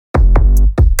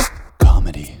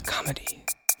Comedy.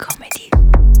 Comedy.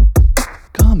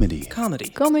 Comedy. Comedy.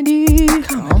 Comedy.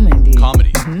 Comedy. Comedy.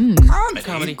 Comedy.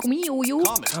 Comedy.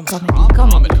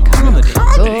 Comedy. Comedy.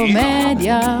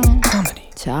 Commedia. Comedy.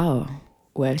 Ciao.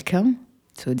 Welcome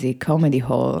to the Comedy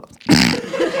Hall.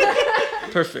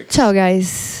 Perfect. Ciao,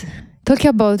 guys. Talk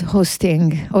about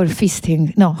hosting or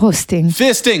feasting. No, hosting.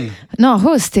 Fisting. No,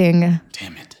 hosting.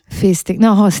 Damn it. Feasting.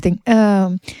 No, hosting.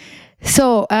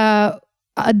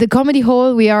 At the Comedy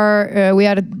Hall, we are.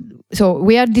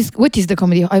 This. What is the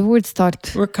Comedy Hall? I would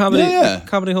start. We're comedy. Yeah.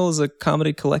 Comedy Hall is a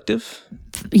comedy collective.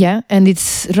 Yeah, and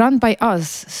it's run by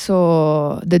us.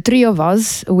 So the three of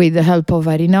us, with the help of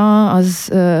Arina as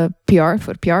PR,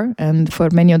 and for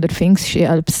many other things, she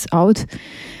helps out.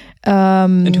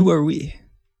 And who are we?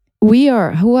 We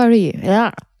are. Who are we?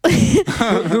 Yeah.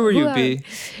 Who are you, B?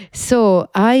 So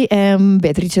I am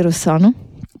Beatrice Rossano.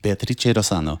 Beatrice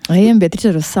Rossano. I am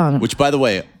Beatrice Rossano. Which, by the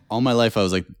way, all my life I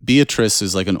was like, Beatrice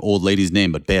is like an old lady's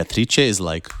name, but Beatrice is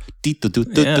like,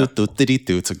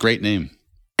 it's a great name.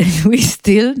 We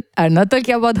still are not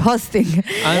talking about hosting.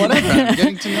 Whatever, I'm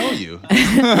getting to know you.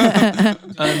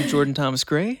 I'm Jordan Thomas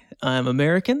Gray. I'm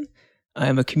American. I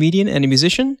am a comedian and a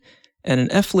musician and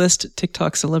an F-list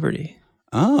TikTok celebrity.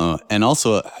 Oh, and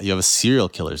also you have a serial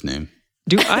killer's name.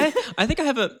 Do I? I think I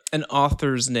have an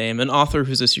author's name, an author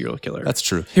who's a serial killer. That's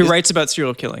true. Who writes about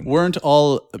serial killing. Weren't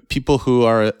all people who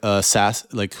are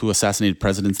who assassinated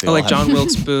presidents? They all like have, John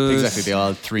Wilkes Booth. Exactly, they all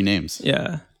have three names.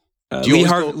 Yeah.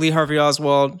 Lee Harvey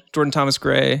Oswald, Jordan Thomas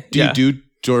Gray. Do you do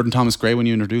Jordan Thomas Gray when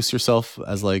you introduce yourself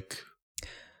as like?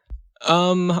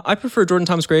 I prefer Jordan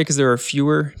Thomas Gray because there are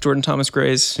fewer Jordan Thomas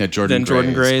Grays than Jordan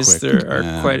Grays. There are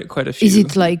quite a few. Is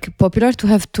it like popular to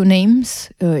have two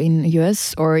names in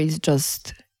US, or is it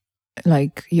just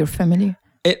like your family?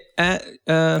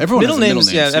 Everyone middle has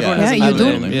names. Yeah, everyone has a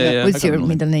middle name. Yeah. What's your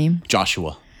middle name?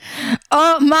 Joshua.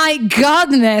 Oh my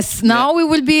goodness! Now you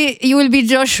will be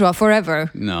Joshua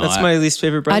forever. No, that's my least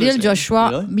favorite brother's Ariel name.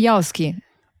 Joshua Bialski.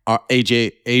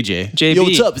 AJ. JB. Yo,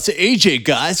 what's up? It's AJ,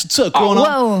 guys. What's up going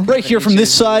on? Right here from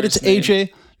this side, it's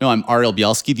AJ. No, I'm Ariel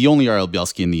Bialski, the only Ariel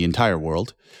Bialski in the entire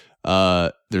world.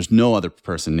 There's no other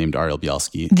person named Ariel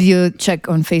Bialski. Do you check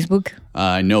on Facebook?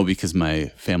 I know because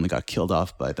my family got killed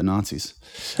off by the Nazis.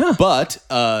 Huh. But,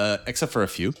 except for a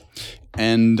few.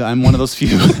 And I'm one of those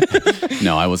few.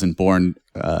 No, I wasn't born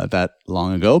that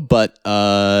long ago. But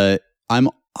I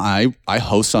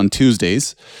host on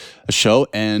Tuesdays a show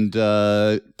and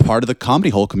part of the Comedy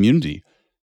Hole community.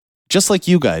 Just like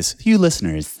you guys, you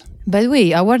listeners. By the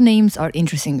way, our names are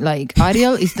interesting. Like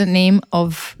Ariel is the name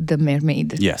of the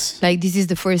mermaid. Yes. Like this is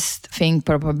the first thing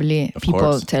probably Of people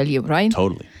course. tell you, right?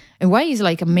 Totally. And why is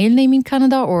like a male name in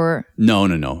Canada or? No.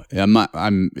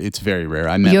 It's very rare.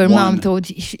 I met Your one. mom told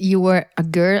you were a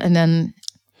girl and then.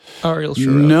 Ariel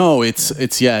Sharon. No, it's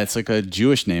like a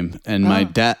Jewish name. And my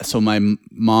dad, so my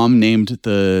mom named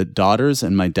the daughters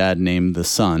and my dad named the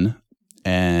son.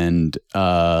 And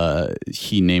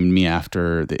he named me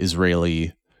after the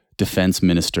Israeli defense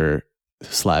minister /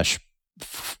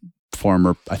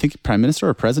 former, I think prime minister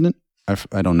or president.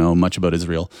 I don't know much about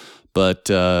Israel, but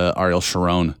Ariel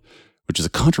Sharon, which is a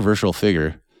controversial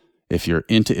figure if you're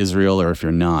into Israel or if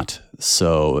you're not.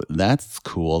 So that's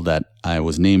cool that I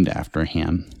was named after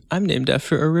him. I'm named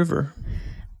after a river.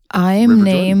 I am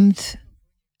named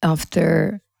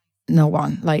after no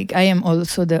one. Like I am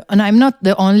also and I'm not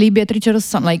the only Beatrice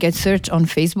Rossano. Like I search on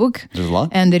Facebook. There's a lot.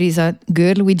 And there is a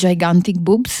girl with gigantic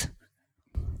boobs.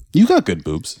 You got good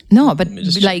boobs. No, but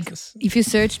like if you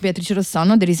search Beatrice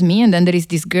Rossano, there is me and then there is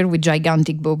this girl with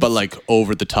gigantic boobs. But like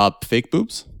over the top fake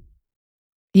boobs?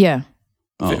 Yeah.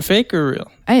 Oh. Fake or real?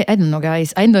 I don't know,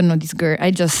 guys. I don't know this girl.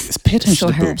 I just pay attention saw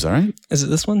to her. boobs, all right? Is it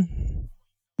this one?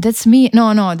 That's me.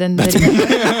 No. Then That's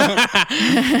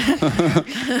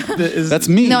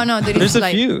me. No. There's a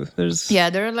few.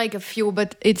 There are like a few,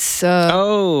 but it's.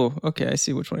 Okay. I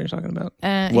see which one you're talking about.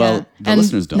 The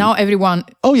listeners don't. Now everyone.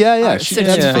 Oh yeah.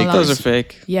 Fake. Those are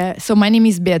fake. Yeah. So my name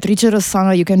is Beatrice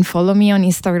Rossano. You can follow me on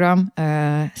Instagram.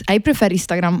 I prefer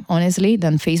Instagram honestly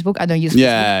than Facebook. I don't use Facebook.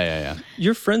 Yeah.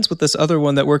 You're friends with this other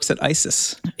one that works at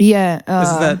ISIS. Yeah.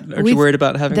 Are you worried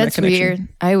about having that connection? That's weird.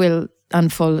 I will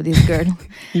unfollow this girl.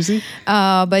 You see?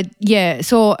 But yeah,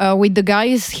 so with the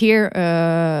guys here,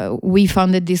 we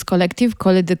founded this collective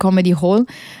called the Comedy Hall,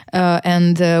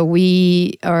 and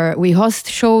we host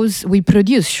shows, we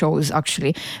produce shows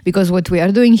actually, because what we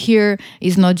are doing here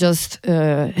is not just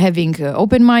having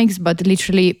open mics, but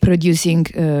literally producing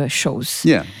shows.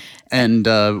 Yeah, and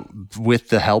with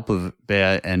the help of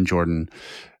Bea and Jordan,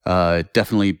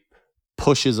 definitely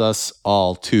pushes us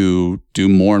all to do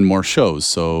more and more shows.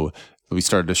 So we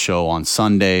started a show on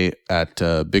Sunday at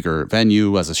a bigger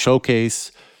venue as a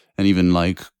showcase. and even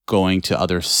like going to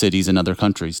other cities and other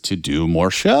countries to do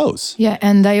more shows. Yeah,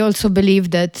 and I also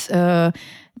believe that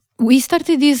we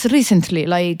started this recently.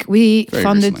 Like we Very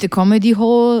founded recently. the comedy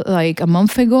hall like a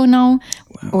month ago now,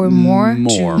 or more.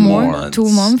 More. 2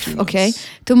 months. Okay,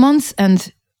 2 months,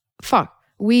 and fuck,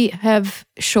 we have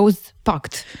shows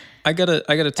packed. I got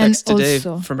a text today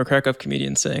also- from a Krakow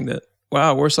comedian saying that,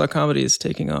 wow, Warsaw comedy is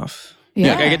taking off.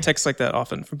 Yeah. Like, I get texts like that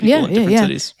often from people in different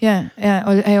cities. Yeah.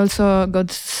 I also got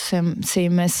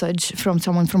same message from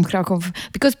someone from Krakow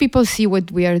because people see what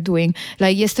we are doing.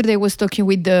 Like yesterday, I was talking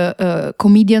with the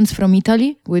comedians from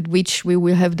Italy, with which we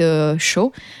will have the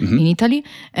show in Italy,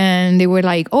 and they were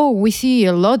like, "Oh, we see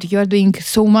a lot. You are doing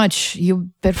so much. You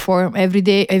perform every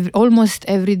day, almost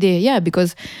every day." Yeah,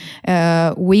 because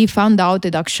we found out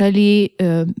that actually.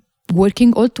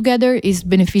 Working all together is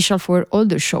beneficial for all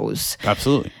the shows.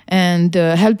 Absolutely. And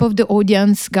the help of the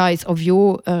audience, guys, of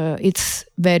you, it's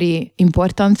very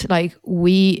important. Like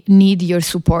we need your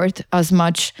support as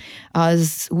much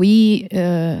as we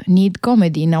need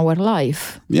comedy in our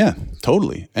life. Yeah,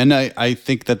 totally. And I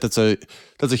think that's a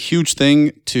huge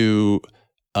thing to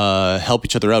help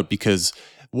each other out, because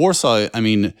Warsaw, I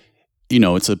mean,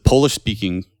 it's a Polish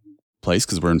speaking place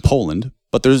because we're in Poland.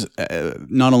 But there's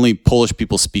not only Polish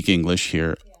people speak English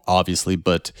here, obviously,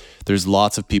 but there's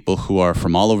lots of people who are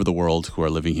from all over the world who are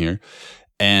living here.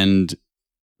 And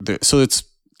so it's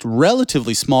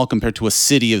relatively small compared to a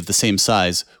city of the same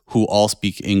size who all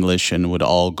speak English and would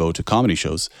all go to comedy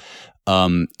shows.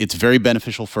 It's very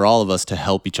beneficial for all of us to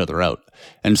help each other out.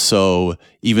 And so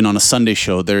even on a Sunday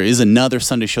show, there is another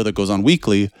Sunday show that goes on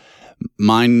weekly.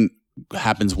 Mine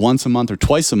happens once a month or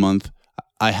twice a month.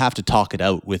 I have to talk it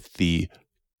out with the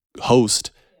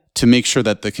host to make sure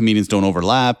that the comedians don't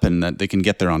overlap and that they can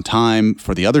get there on time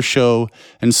for the other show.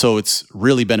 And so it's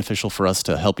really beneficial for us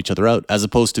to help each other out, as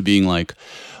opposed to being like,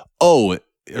 oh,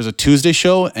 there's a Tuesday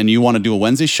show and you want to do a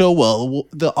Wednesday show. Well,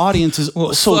 the audience is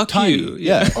so fuck tiny. you.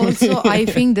 Yeah. Also, I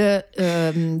think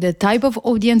the type of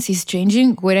audience is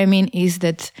changing. What I mean is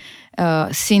that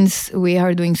since we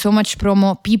are doing so much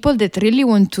promo, people that really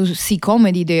want to see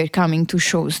comedy, they're coming to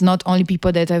shows, not only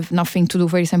people that have nothing to do,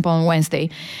 for example, on Wednesday.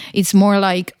 It's more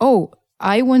like, oh,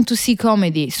 I want to see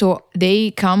comedy. So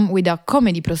they come with a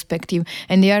comedy perspective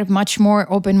and they are much more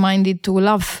open-minded to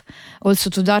laugh, also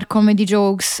to dark comedy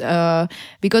jokes,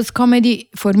 because comedy,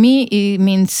 for me, it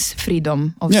means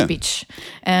freedom of speech.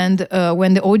 And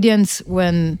when the audience,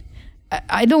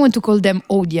 I don't want to call them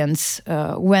audience.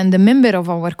 When the member of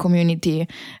our community,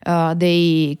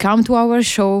 they come to our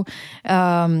show,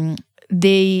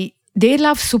 they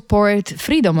love support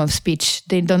freedom of speech.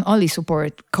 They don't only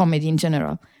support comedy in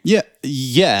general.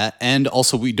 Yeah. And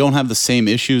also we don't have the same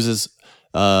issues as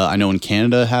I know in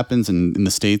Canada happens and in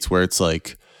the States, where it's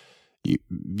like,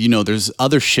 there's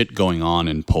other shit going on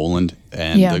in Poland,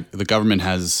 and the government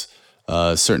has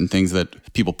certain things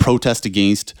that people protest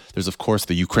against. There's, of course,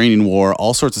 the Ukrainian war,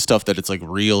 all sorts of stuff that it's like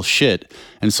real shit.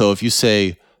 And so if you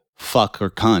say fuck or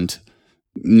cunt,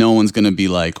 no one's going to be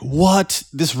like, what?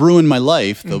 This ruined my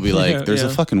life. They'll be like, there's a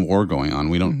fucking war going on.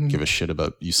 We don't give a shit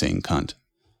about you saying cunt.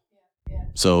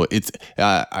 So it's,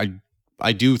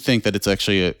 I do think that it's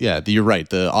actually, you're right.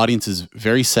 The audience is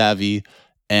very savvy.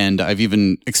 And I've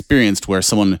even experienced where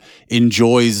someone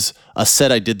enjoys a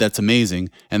set I did that's amazing,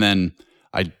 and then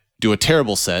I do a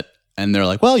terrible set, and they're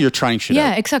like, well, you're trying shit out.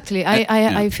 Yeah, exactly.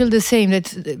 I feel the same,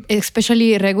 that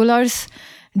especially regulars,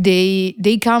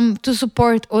 they come to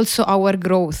support also our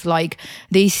growth. Like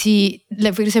they see,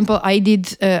 like for example,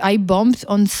 I bombed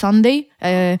on Sunday,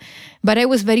 but I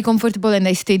was very comfortable and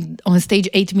I stayed on stage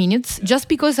 8 minutes just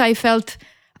because I felt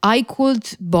I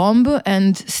could bomb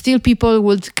and still people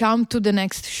would come to the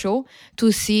next show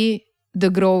to see the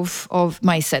growth of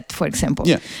my set, for example.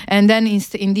 Yeah. And then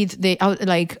indeed,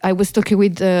 I was talking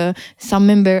with some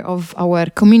member of our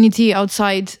community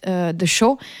outside the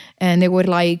show, and they were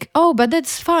like, oh, but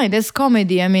that's fine. That's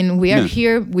comedy. I mean, we are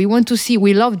here. We want to see.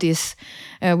 We love this.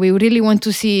 We really want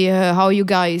to see how you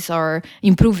guys are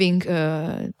improving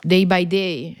day by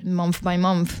day, month by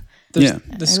month.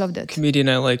 This I love that. comedian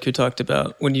I like who talked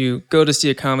about when you go to see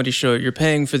a comedy show, you're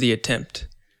paying for the attempt.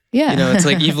 Yeah. It's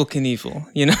like Evel Knievel.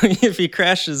 If he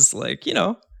crashes, like,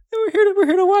 we're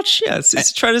here to watch. Yeah,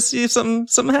 it's try to see if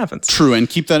something happens. True, and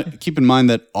keep in mind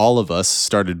that all of us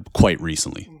started quite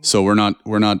recently. So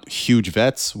we're not huge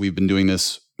vets. We've been doing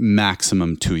this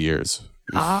maximum 2 years.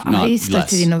 I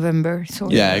started in November. So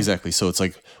yeah, exactly. So it's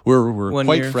like we're 1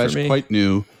 quite year fresh, quite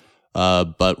new,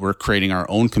 but we're creating our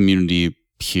own community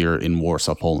here in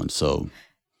Warsaw, Poland. So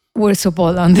Warsaw,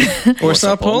 Poland.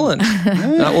 Warsaw, Poland.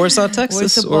 Not Warsaw,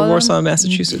 Texas, Warsaw, or Poland. Warsaw,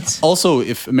 Massachusetts. Also,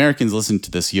 if Americans listen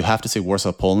to this, you have to say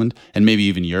Warsaw, Poland, and maybe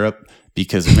even Europe,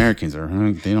 because Americans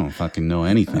they don't fucking know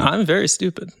anything. I'm very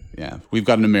stupid. Yeah, we've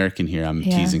got an American here. I'm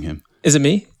teasing him. Is it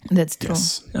me? That's true.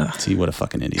 Yes. See, what a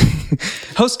fucking idiot.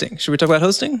 Hosting. Should we talk about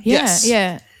hosting? Yeah, Yes.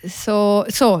 yeah. So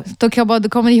talking about the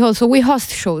comedy hall. So we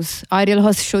host shows. Ariel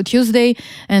hosts show Tuesday,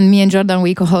 and me and Jordan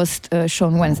we co-host show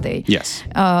on Wednesday. Yes.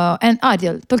 And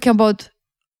Ariel, talking about,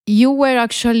 you were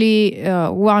actually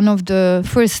one of the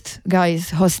first guys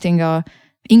hosting a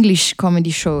English comedy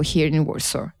show here in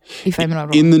Warsaw, if I'm not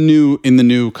wrong. In the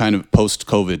new kind of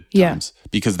post-COVID times,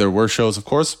 because there were shows, of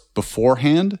course,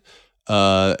 beforehand.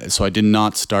 So I did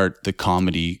not start the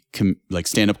comedy, like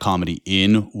stand-up comedy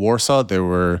in Warsaw. There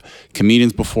were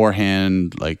comedians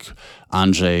beforehand, like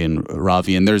Andrzej and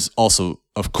Ravi, and there's also,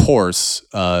 of course,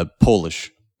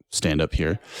 Polish stand-up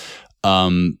here.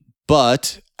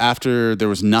 But after there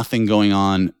was nothing going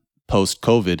on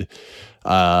post-COVID,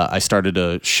 I started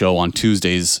a show on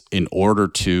Tuesdays in order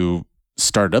to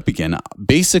start up again.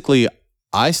 Basically,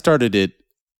 I started it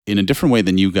in a different way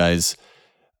than you guys.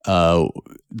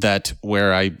 That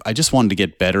where I just wanted to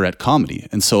get better at comedy.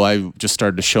 And so I just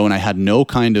started a show, and I had no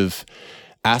kind of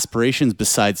aspirations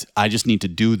besides I just need to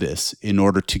do this in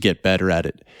order to get better at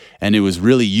it. And it was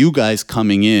really you guys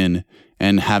coming in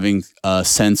and having a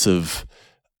sense of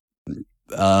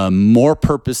more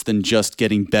purpose than just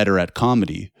getting better at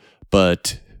comedy,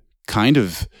 but kind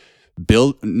of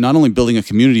not only building a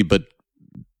community, but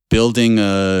building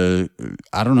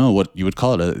I don't know what you would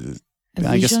call it,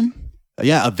 A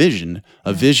vision?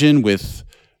 A vision with,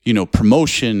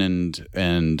 promotion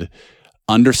and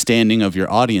understanding of your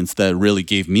audience that really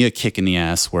gave me a kick in the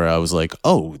ass, where I was like,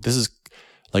 oh, this is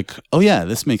like, oh yeah,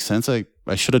 this makes sense. I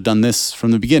should have done this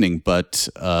from the beginning. But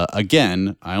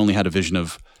again, I only had a vision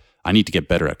of, I need to get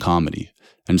better at comedy.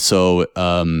 And so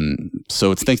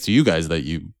it's thanks to you guys that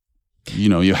you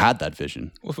had that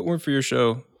vision. Well, if it weren't for your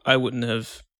show, I wouldn't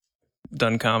have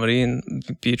done comedy, and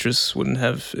Beatrice wouldn't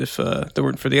have if there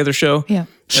weren't for the other show. Yeah.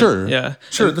 Sure. And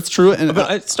That's true. And but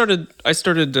I started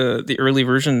the early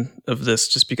version of this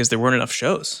just because there weren't enough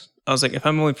shows. I was like, if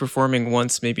I'm only performing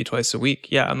once, maybe twice a week,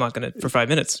 I'm not going to, for 5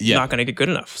 minutes, not going to get good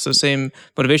enough. So same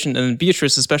motivation. And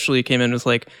Beatrice especially came in with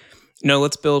like,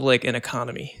 let's build like an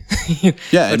economy.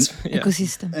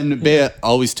 Ecosystem. And Bea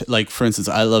always, for instance,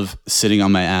 I love sitting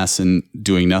on my ass and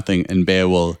doing nothing, and Bea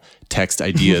will text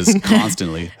ideas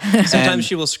constantly. Sometimes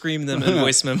she will scream them in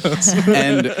voice memos.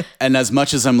 and as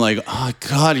much as I'm like, oh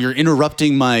God, you're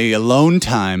interrupting my alone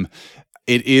time,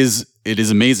 it is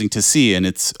amazing to see, and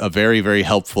it's a very, very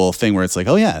helpful thing where it's like,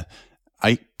 oh yeah,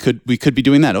 we could be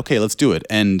doing that. Okay, let's do it.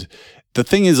 And the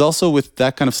thing is also with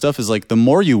that kind of stuff is like, the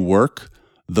more you work,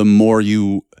 the more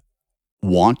you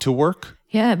want to work.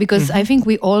 Yeah, because I think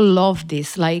we all love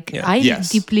this.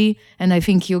 Deeply, and I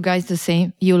think you guys the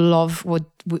same. You love what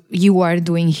you are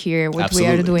doing here, what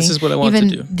Absolutely. we are doing. This is what I want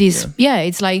to do.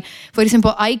 It's like, for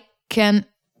example, I can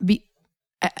be.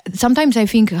 Sometimes I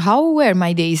think, how were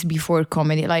my days before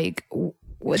comedy? Like,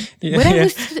 what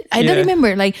I don't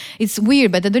remember. Like, it's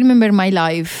weird, but I don't remember my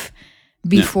life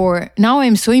before. Yeah. Now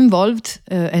I'm so involved,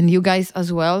 and you guys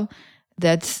as well.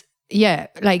 That's. Yeah,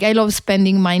 like I love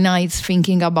spending my nights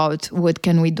thinking about what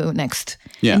can we do next.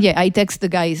 Yeah, and I text the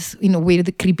guys in a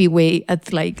weird, creepy way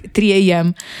at like 3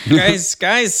 a.m. Guys,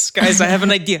 I have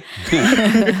an idea.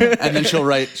 And then she'll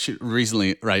write,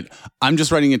 I'm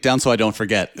just writing it down so I don't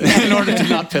forget in order to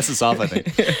not piss us off, I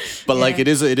think. But like it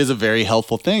is a very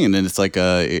helpful thing. And then it's like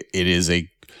it is a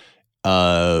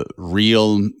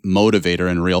real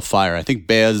motivator and real fire. I think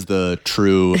Bea's the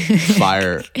true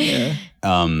fire.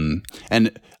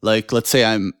 And like, let's say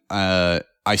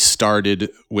I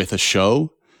started with a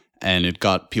show and it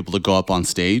got people to go up on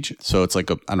stage. So it's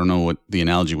like, I don't know what the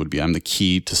analogy would be. I'm the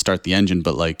key to start the engine,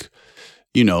 but like,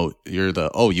 you're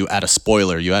you add a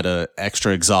spoiler, you add a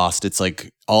extra exhaust. It's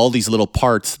like all these little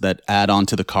parts that add on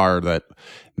to the car that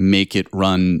make it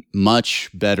run much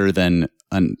better than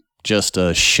just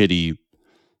a shitty,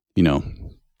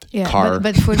 car.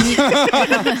 But for me,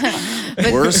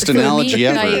 worst analogy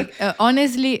ever. Like,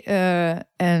 honestly,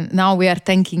 and now we are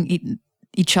thanking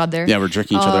each other. Yeah, we're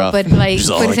jerking each other off. But like, which is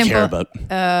all for I example, care about.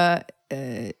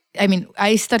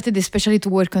 I started especially to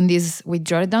work on this with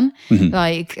Jordan. Mm-hmm.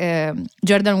 Like,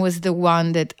 Jordan was the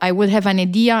one that I will have an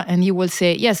idea and he will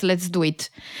say, yes, let's do it.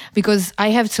 Because I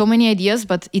have so many ideas,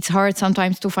 but it's hard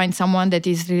sometimes to find someone that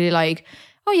is really like,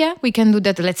 oh yeah, we can do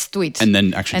that. Let's do it. And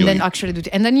then actually do it.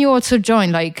 And then you also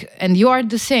join, like, and you are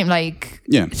the same. Like,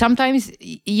 sometimes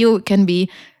you can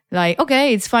be like,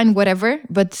 okay, it's fine, whatever.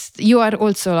 But you are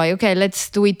also like, okay, let's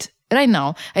do it right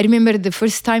now. I remember the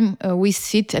first time we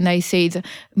sit and I said,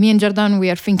 me and Jordan, we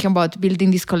are thinking about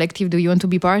building this collective. Do you want to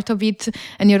be part of it?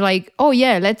 And you're like, oh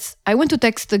yeah, I want to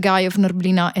text the guy of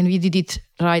Norblina, and we did it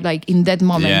right, like in that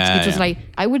moment. Yeah, it was like,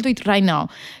 I will do it right now.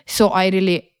 So I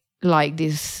really like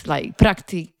this, like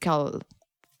practical.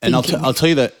 And I'll tell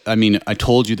you that, I mean, I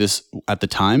told you this at the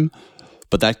time,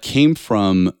 but that came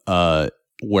from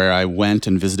where I went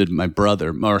and visited my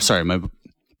brother. My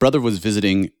brother was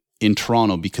visiting in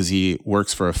Toronto because he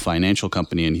works for a financial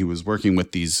company, and he was working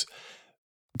with these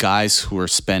guys who are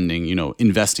spending,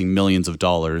 investing millions of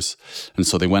dollars. And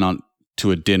so they went on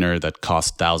to a dinner that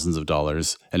cost thousands of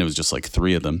dollars, and it was just like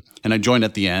 3 of them. And I joined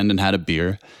at the end and had a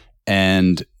beer,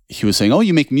 and he was saying, oh,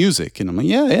 you make music? And I'm like,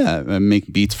 yeah, I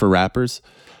make beats for rappers,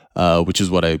 which is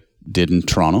what I did in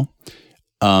Toronto.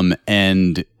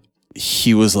 And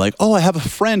he was like, oh, I have a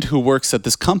friend who works at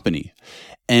this company.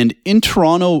 And in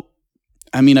Toronto,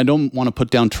 I mean, I don't want to put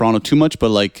down Toronto too much, but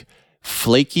like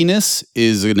flakiness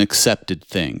is an accepted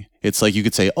thing. It's like you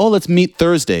could say, oh, let's meet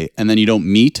Thursday, and then you don't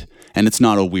meet, and it's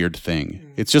not a weird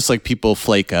thing. It's just like people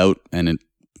flake out, and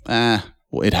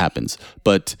it happens.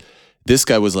 But this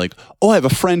guy was like, oh, I have a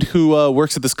friend who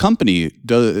works at this company,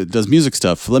 does music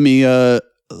stuff. Let me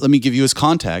give you his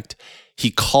contact. He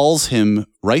calls him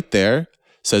right there,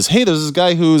 says, hey, there's this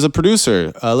guy who's a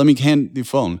producer. Let me hand the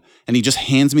phone. And he just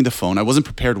hands me the phone. I wasn't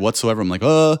prepared whatsoever. I'm like,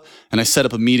 and I set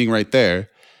up a meeting right there.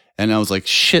 And I was like,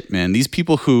 shit, man, these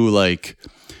people who like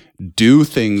do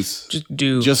things,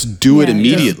 just do it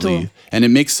immediately. And it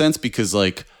makes sense because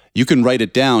like you can write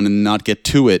it down and not get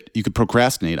to it. You could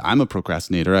procrastinate. I'm a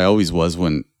procrastinator. I always was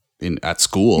at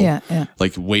school.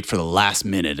 Like wait for the last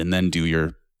minute and then do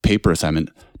your paper assignment.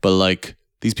 But like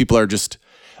these people are just,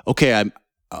 okay,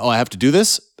 I have to do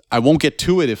this. I won't get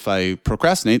to it if I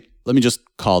procrastinate. Let me just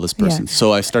call this person.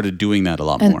 So I started doing that a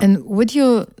lot more. And what do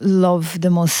you love the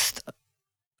most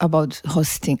about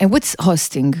hosting? And what's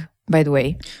hosting, by the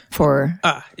way, for...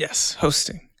 Yes,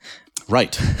 hosting.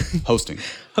 Right, hosting.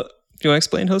 Do you want to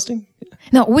explain hosting?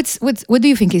 No, what do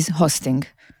you think is hosting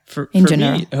for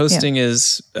general? Me, hosting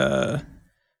is...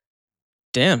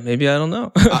 damn, maybe I don't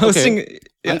know. Hosting...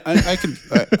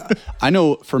 I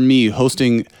know for me,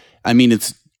 hosting... I mean,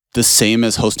 it's the same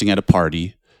as hosting at a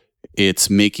party. It's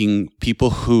making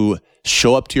people who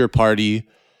show up to your party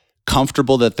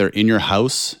comfortable that they're in your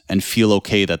house and feel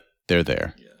okay that they're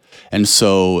there. Yeah. And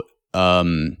so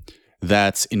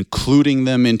that's including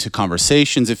them into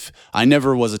conversations. If I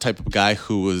never was a type of guy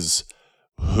who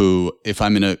if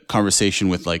I'm in a conversation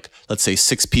with like, let's say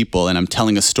 6 people and I'm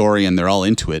telling a story and they're all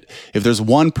into it, if there's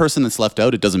one person that's left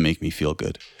out, it doesn't make me feel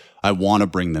good. I want to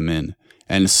bring them in.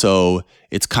 And so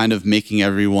it's kind of making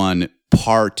everyone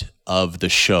part of the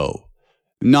show.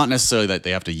 Not necessarily that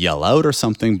they have to yell out or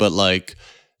something, but like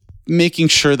making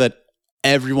sure that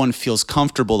everyone feels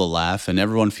comfortable to laugh and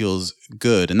everyone feels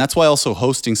good. And that's why also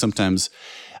hosting, sometimes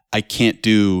I can't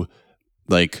do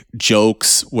like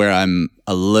jokes where I'm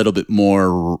a little bit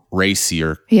more racy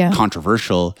or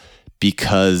controversial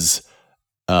because,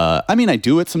 I mean, I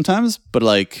do it sometimes, but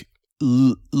like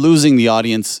losing the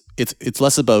audience, it's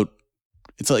less about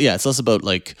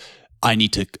like, I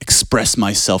need to express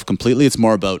myself completely. It's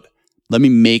more about, let me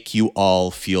make you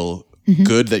all feel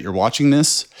good that you're watching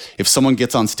this. If someone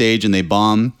gets on stage and they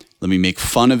bomb, let me make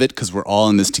fun of it because we're all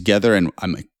in this together and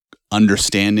I'm like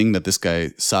understanding that this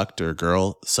guy sucked or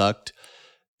girl sucked.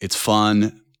 It's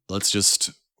fun. Let's just,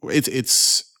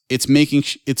 it's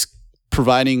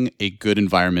providing a good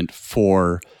environment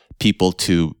for people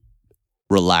to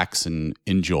relax and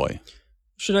enjoy.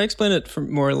 Should I explain it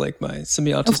from more like my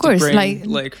semi-autistic brain,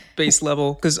 like base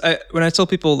level? Because when I tell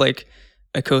people like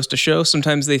I host a show,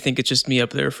 sometimes they think it's just me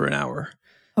up there for an hour.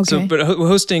 Okay. So, but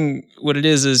hosting, what it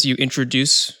is you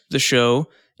introduce the show.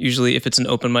 Usually, if it's an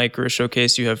open mic or a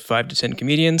showcase, you have 5 to 10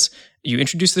 comedians. You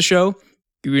introduce the show,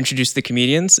 you introduce the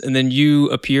comedians, and then you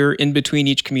appear in between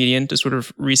each comedian to sort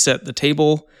of reset the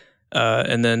table,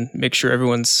 and then make sure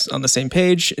everyone's on the same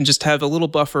page, and just have a little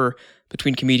buffer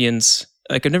between comedians.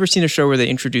 Like, I've never seen a show where they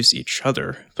introduce each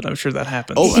other, but I'm sure that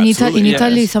happens. Oh, in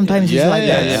Italy, sometimes it's like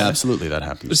that. Yeah, absolutely, that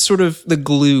happens. It's sort of the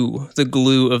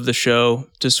glue of the show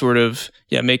to sort of,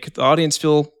 make the audience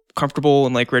feel comfortable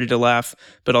and like ready to laugh,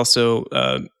 but also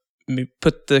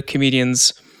put the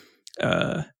comedians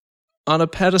on a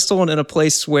pedestal and in a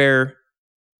place where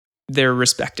they're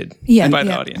respected by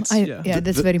the audience.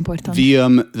 That's very important.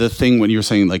 The thing when you're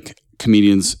saying like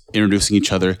comedians introducing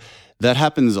each other, that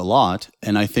happens a lot,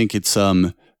 and I think it's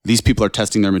these people are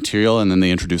testing their material, and then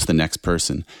they introduce the next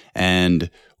person.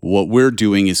 And what we're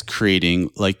doing is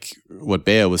creating, like what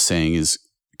Bea was saying, is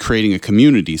creating a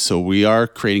community. So we are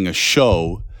creating a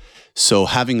show So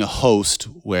having a host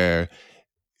where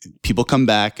people come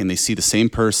back and they see the same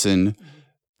person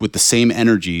with the same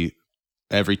energy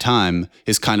every time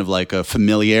is kind of like a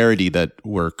familiarity that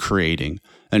we're creating.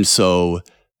 And so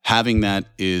having that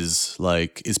is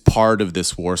part of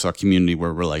this Warsaw community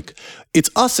where we're like, it's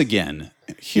us again.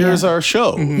 Here's our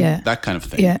show. That kind of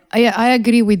thing. Yeah, I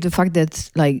agree with the fact that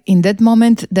like in that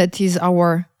moment, that is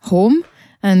our home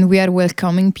and we are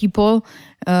welcoming people.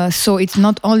 So it's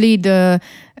not only to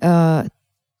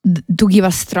give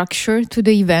a structure to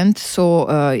the event. So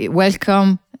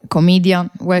welcome,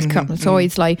 comedian, welcome. So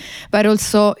it's like, but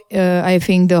also I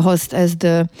think the host has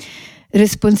the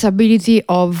responsibility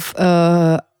of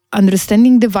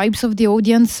understanding the vibes of the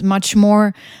audience much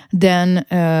more than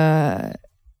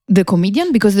the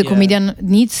comedian, because the comedian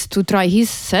needs to try his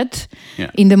set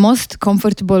in the most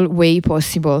comfortable way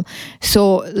possible.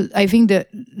 So I think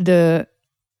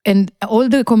and all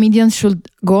the comedians should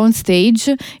go on stage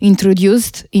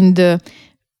introduced in the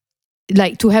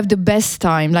like to have the best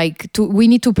time. We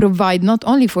need to provide not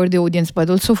only for the audience but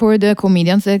also for the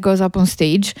comedians that goes up on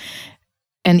stage.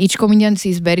 And each comedian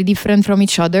is very different from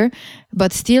each other,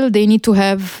 but still they need to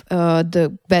have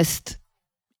the best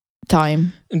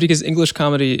time. And because English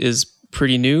comedy is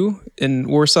pretty new in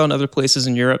Warsaw and other places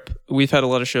in Europe, we've had a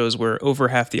lot of shows where over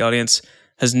half the audience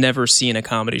has never seen a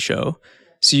comedy show.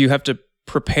 So you have to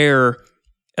prepare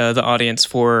the audience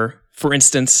for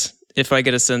instance, if I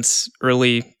get a sense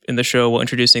early in the show while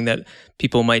introducing that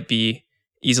people might be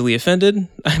easily offended,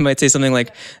 I might say something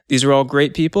like, these are all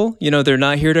great people. They're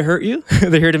not here to hurt you.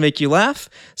 They're here to make you laugh.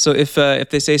 So if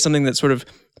they say something that sort of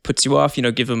puts you off,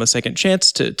 give them a second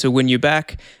chance to win you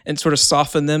back and sort of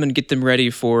soften them and get them ready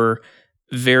for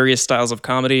various styles of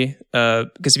comedy.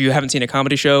 Because if you haven't seen a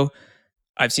comedy show,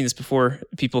 I've seen this before,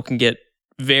 people can get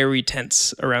very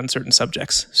tense around certain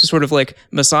subjects. So sort of like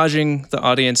massaging the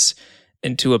audience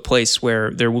into a place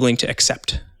where they're willing to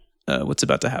accept what's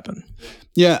about to happen.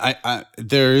 Yeah,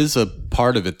 there is a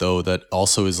part of it though that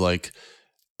also is like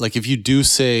if you do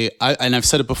say, and I've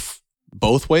said it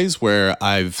both ways, where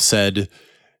I've said,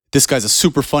 this guy's a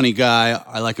super funny guy,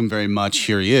 I like him very much,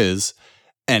 here he is,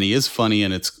 and he is funny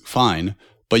and it's fine,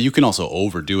 but you can also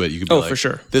overdo it. You can be like, for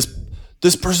sure.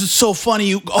 This person's so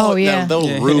funny.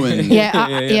 They'll ruin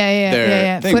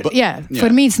their thing. For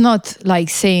me, it's not like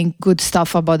saying good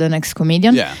stuff about the next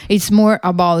comedian. Yeah. It's more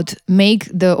about make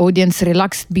the audience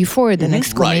relaxed before the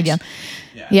next comedian.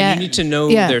 Yeah. You need to know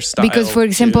their style. Because, for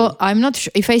example, I'm not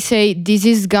sure if I say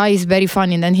this guy is very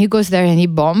funny and then he goes there and he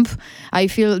bomb, I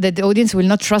feel that the audience will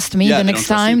not trust me the next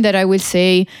time that I will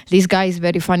say this guy is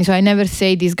very funny. So I never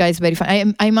say this guy is very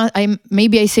funny.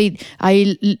 Maybe I say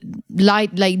I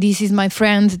like this is my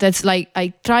friend. That's like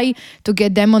I try to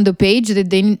get them on the page that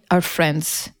they are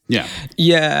friends. Yeah.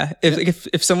 Yeah.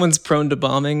 If someone's prone to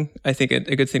bombing, I think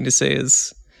a good thing to say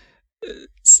is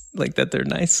like that they're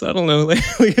nice. I don't know,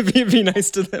 like be nice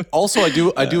to them. Also, I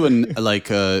do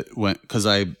because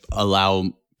I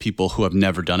allow people who have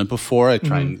never done it before. I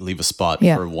try and leave a spot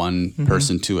for one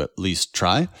person to at least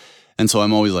try. And so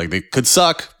I'm always like, they could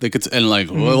suck. They could, and like,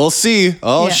 well, we'll see.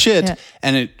 Oh shit! Yeah.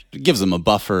 And it gives them a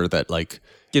buffer that like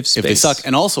gives space. If they suck,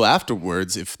 and also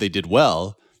afterwards, if they did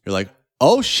well, you're like,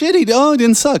 oh shit, he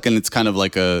didn't suck, and it's kind of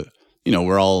like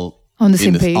we're all on the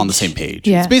same page.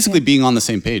 Yeah, it's basically being on the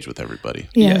same page with everybody.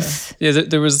 Yes. Yeah.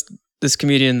 There was this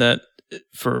comedian that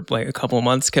for like a couple of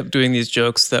months kept doing these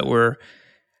jokes that were,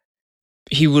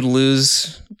 he would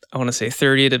lose, I want to say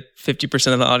 30 to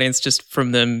 50% of the audience just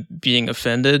from them being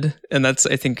offended. And that's,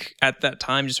 I think at that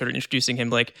time, just started introducing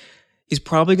him like, he's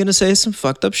probably going to say some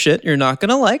fucked up shit you're not going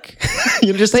to like.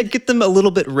 Just like get them a little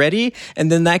bit ready.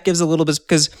 And then that gives a little bit,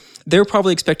 because they're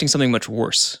probably expecting something much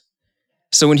worse.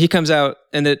 So when he comes out,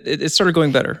 and it started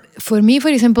going better. For me, for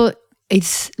example,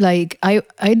 it's like I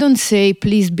don't say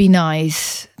please be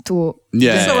nice to.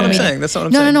 Yeah, that's not what I'm saying. That's not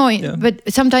what I'm saying. No. Yeah. But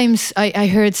sometimes I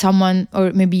heard someone,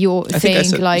 or maybe you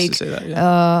saying like,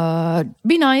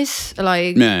 be nice.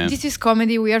 Like this is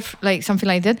comedy. We are like something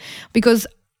like that. Because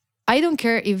I don't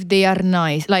care if they are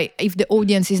nice. Like if the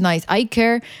audience is nice, I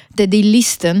care that they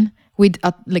listen with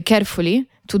carefully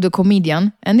to the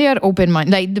comedian and they are open-minded.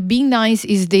 Like the being nice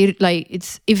is there, like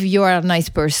it's if you are a nice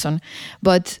person,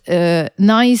 but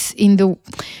nice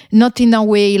not in a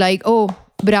way like, oh,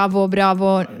 bravo.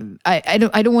 I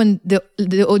don't want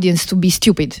the audience to be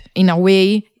stupid in a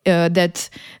way that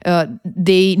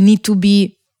they need to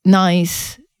be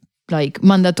nice, like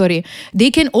mandatory.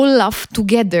 They can all laugh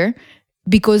together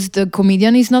because the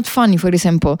comedian is not funny, for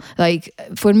example. Like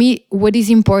for me, what is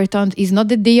important is not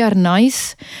that they are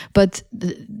nice, but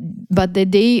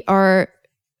that they are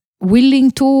willing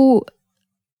to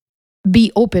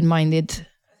be open-minded.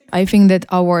 I think that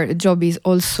our job is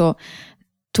also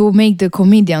to make the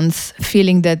comedians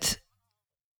feeling that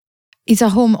it's a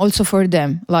home also for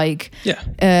them. Like,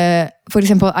 for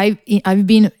example, I've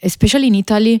been, especially in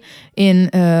Italy, in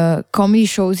comedy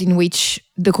shows in which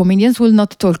the comedians will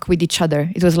not talk with each other.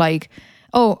 It was like,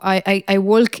 oh, I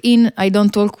walk in, I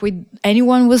don't talk with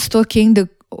anyone was talking.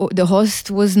 The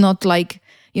host was not like,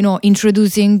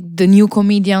 introducing the new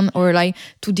comedian or like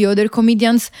to the other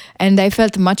comedians. And I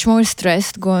felt much more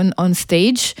stressed going on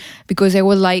stage because I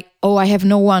was like, oh, I have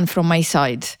no one from my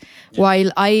side. Yeah.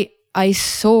 While I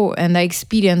saw and I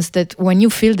experienced that when you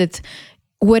feel that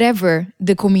wherever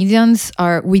the comedians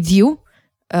are with you,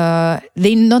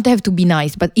 they not have to be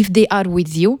nice, but if they are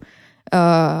with you,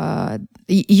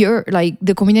 you're like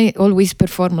the comedian always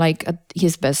perform like at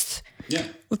his best. Yeah.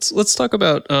 Let's talk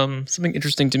about something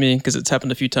interesting to me because it's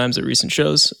happened a few times at recent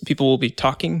shows. People will be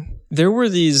talking. There were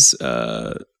this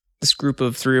group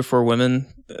of 3 or 4 women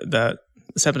that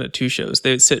this happened at 2 shows.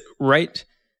 They would sit right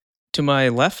to my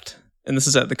left, and this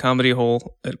is at the Comedy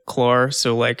Hole at Clar,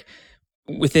 so like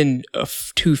within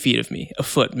 2 feet of me, a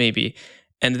foot maybe.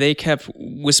 And they kept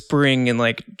whispering and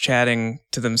like chatting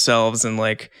to themselves and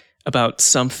like about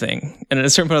something. And at a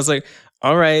certain point, I was like,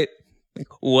 "All right, like,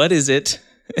 what is it?"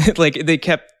 Like they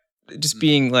kept just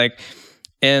being like,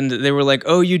 and they were like,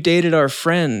 "Oh, you dated our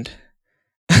friend,"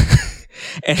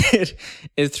 and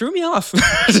it threw me off.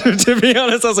 To be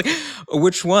honest, I was like,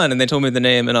 "Which one?" And they told me the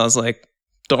name, and I was like,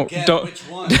 "Don't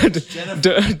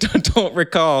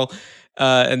recall."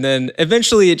 And then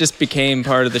eventually, it just became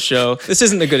part of the show. This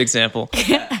isn't a good example.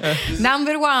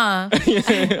 Number 1.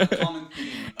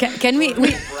 Can we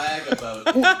brag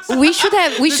about? We should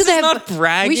have. Not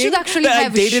bragging. We should actually that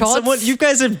have I dated shots. someone. You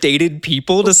guys have dated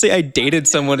people. To say I dated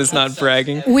someone is not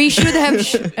bragging. We should have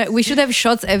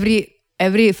shots every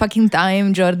fucking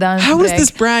time, Jordan. How is this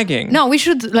bragging? No, we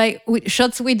should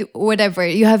shots with whatever.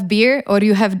 You have beer or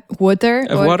you have water.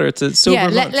 I have water. It's a sober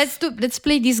month. Let's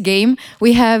play this game.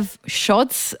 We have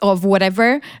shots of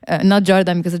whatever. Not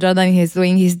Jordan, because Jordan is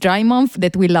doing his dry month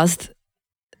that will last.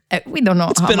 We don't know.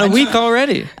 It's been a week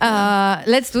already.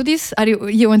 Let's do this.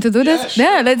 You want to do this? Sure,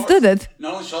 yeah, let's do that.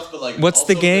 Not only shots, but like. What's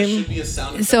the game? There should be a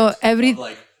sound effect So every. of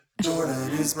like,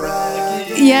 Jordan is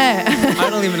bragging. Yeah. I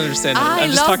don't even understand it.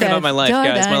 I'm just talking about my life,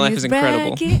 Jordan guys. My life is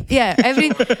incredible. Yeah, every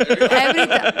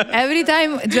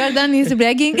time Jordan is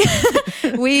bragging,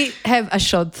 we have a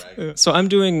shot. So I'm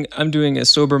doing a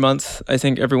sober month. I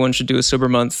think everyone should do a sober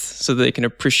month so that they can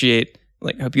appreciate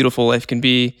like how beautiful life can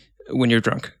be when you're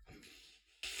drunk.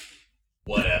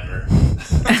 Whatever.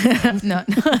 No.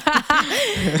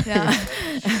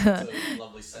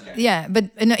 Yeah, but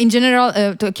in general,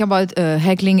 talking about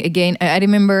heckling again, I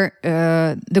remember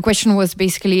the question was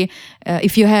basically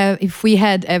if we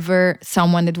had ever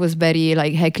someone that was very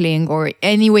like heckling or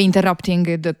anyway interrupting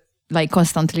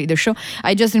constantly the show.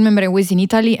 I just remember I was in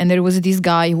Italy and there was this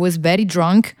guy who was very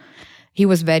drunk. He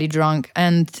was very drunk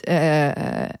and.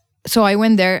 So I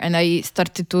went there and I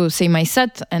started to say my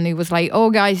set and it was like,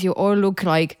 "Oh guys, you all look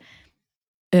like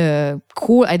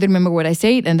cool." I don't remember what I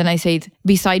said. And then I said,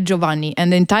 "Beside Giovanni."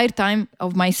 And the entire time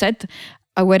of my set,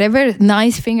 whatever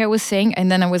nice thing I was saying,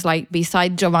 and then I was like,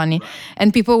 "Beside Giovanni." Right.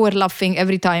 And people were laughing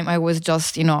every time I was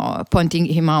just, pointing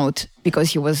him out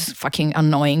because he was fucking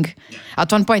annoying. Yeah.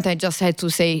 At one point, I just had to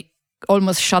say,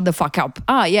 almost shut the fuck up.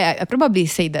 Yeah, I probably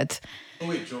say that. Oh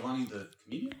wait, Giovanni the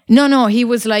comedian? No, he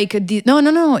was like,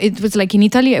 no. It was like in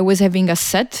Italy, I was having a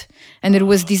set and there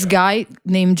was this guy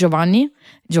named Giovanni.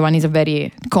 Giovanni is a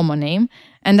very common name.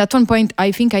 And at one point,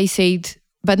 I think I said,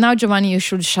 "But now, Giovanni, you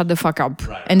should shut the fuck up."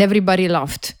 Right. And everybody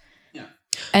laughed. Yeah.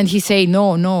 And he said,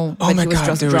 no. Oh my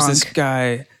God, there was this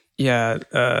guy. Yeah.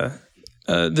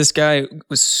 This guy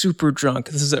was super drunk.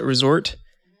 This is at Resort.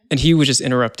 And he was just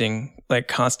interrupting like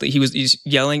constantly. He's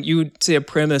yelling. You would say a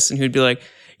premise and he would be like,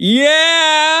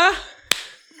 "Yeah."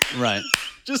 Right.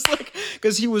 Just like,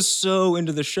 because he was so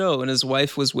into the show and his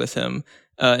wife was with him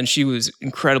and she was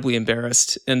incredibly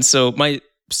embarrassed. And so my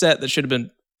set that should have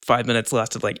been 5 minutes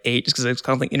lasted like 8 just because I was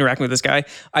constantly interacting with this guy.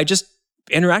 I just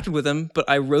interacted with him, but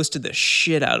I roasted the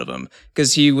shit out of him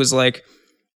because he was like,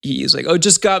 "Oh,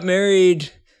 just got married."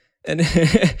 And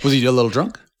was he a little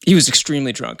drunk? He was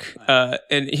extremely drunk.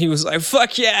 And he was like,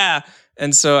 "Fuck yeah."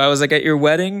 And so I was like, "At your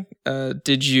wedding,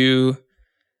 did you...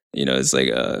 it's like,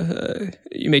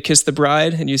 you may kiss the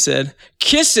bride," and you said,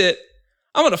 "Kiss it?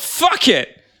 I'm gonna fuck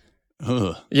it."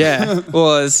 Ugh. Yeah.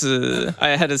 Well,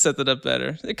 I had to set that up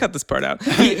better. They cut this part out.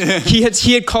 He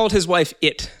had called his wife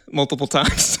 "it" multiple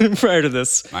times prior to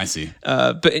this. I see.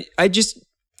 But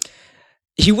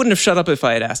he wouldn't have shut up if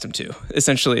I had asked him to,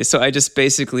 essentially. So I just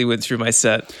basically went through my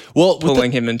set,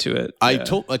 pulling him into it. I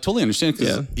totally understand,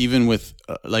 because even with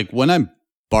like when I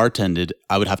bartended,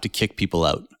 I would have to kick people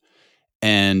out,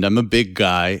 and I'm a big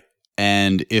guy,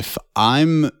 and if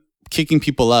I'm kicking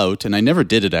people out, and I never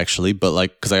did it actually, but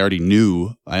like, because I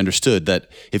understood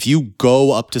that if you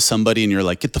go up to somebody and you're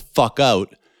like, get the fuck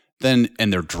out, then,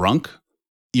 and they're drunk,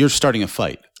 you're starting a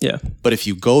fight. Yeah. But if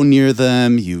you go near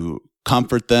them, you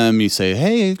comfort them, you say,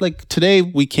 hey, like today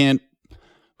we can't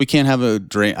have a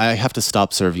drink. I have to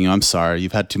stop serving you. I'm sorry.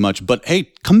 You've had too much, but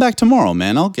hey, come back tomorrow,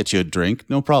 man. I'll get you a drink.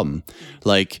 No problem.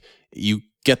 Like, you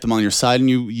get them on your side, and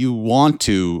you want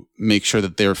to make sure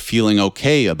that they're feeling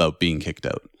okay about being kicked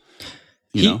out.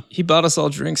 You know? He bought us all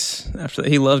drinks after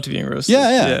that. He loved being roasted.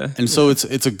 Yeah. And so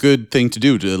it's a good thing to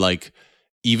do, to like,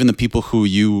 even the people who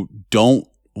you don't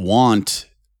want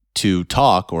to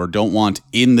talk or don't want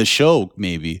in the show,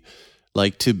 maybe,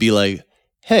 like, to be like,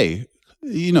 hey,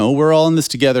 you know, we're all in this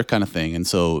together kind of thing. And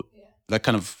so that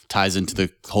kind of ties into the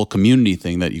whole community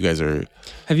thing that you guys are.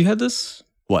 Have you had this?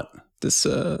 What? This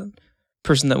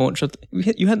person that won't shut.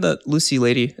 You had that Lucy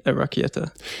lady at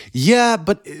Rakieta. Yeah,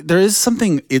 but there is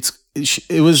something.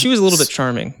 She was a little bit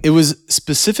charming. It was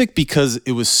specific because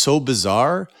it was so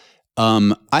bizarre.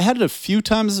 I had it a few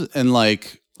times, and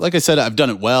like I said, I've done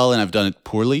it well and I've done it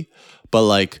poorly. But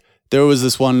like, there was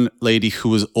this one lady who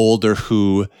was older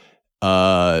who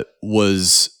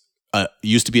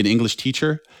used to be an English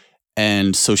teacher,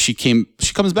 and so she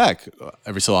comes back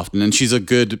every so often, and she's a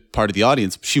good part of the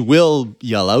audience. She will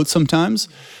yell out sometimes,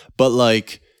 but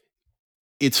like,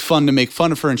 it's fun to make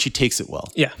fun of her, and she takes it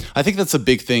well. Yeah. I think that's a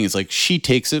big thing. Is like, she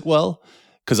takes it well,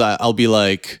 because I'll be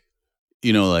like,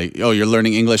 you know, like, oh, you're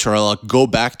learning English, or I'll go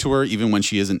back to her even when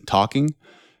she isn't talking.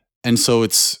 And so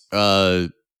it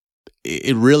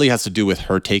really has to do with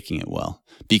her taking it well.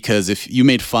 Because if you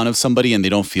made fun of somebody and they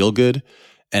don't feel good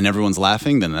and everyone's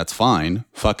laughing, then that's fine.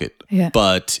 Fuck it. Yeah.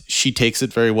 But she takes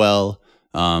it very well.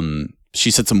 She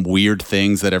said some weird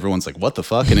things that everyone's like, what the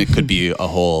fuck? And it could be a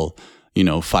whole,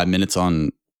 5 minutes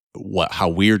on how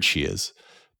weird she is.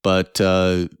 But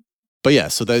yeah,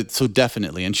 so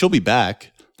definitely. And she'll be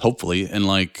back, hopefully. And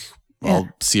I'll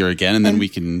see her again. And then we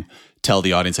can tell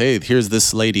the audience, hey, here's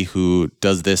this lady who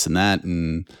does this and that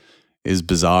and is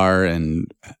bizarre,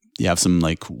 and you have some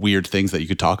weird things that you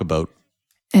could talk about.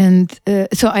 And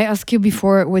so I asked you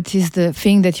before, what is the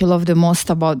thing that you love the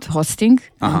most about hosting?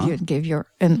 And you gave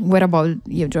and what about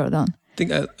you, Jordan? I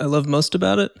think I love most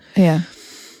about it. Yeah.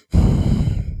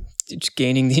 Just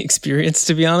gaining the experience,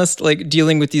 to be honest,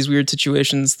 dealing with these weird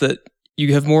situations, that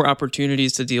you have more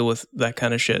opportunities to deal with that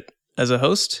kind of shit as a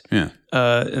host. Yeah.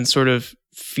 And sort of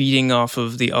feeding off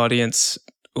of the audience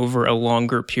over a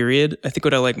longer period. I think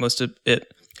what I like most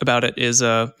about it is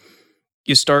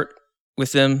you start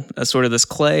with them as sort of this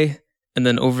clay, and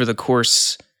then over the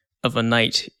course of a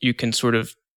night, you can sort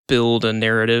of build a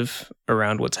narrative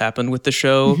around what's happened with the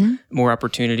show, more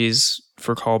opportunities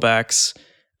for callbacks,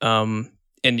 and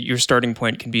your starting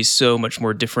point can be so much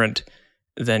more different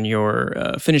than your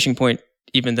finishing point,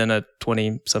 even than a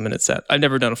 20-some minute set. I've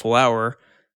never done a full hour,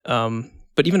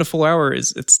 but even a full hour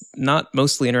it's not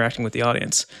mostly interacting with the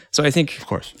audience. So I think, of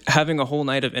course, having a whole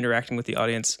night of interacting with the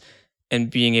audience and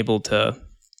being able to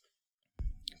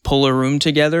pull a room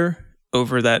together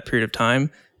over that period of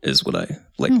time is what I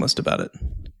like most about it.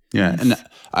 Yeah. And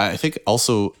I think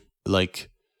also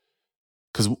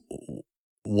because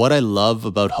what I love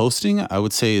about hosting, I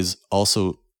would say, is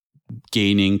also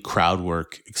gaining crowd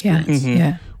work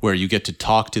experience, where you get to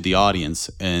talk to the audience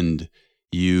and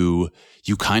you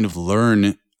kind of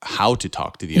learn how to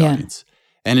talk to the audience.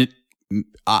 And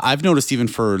I've noticed, even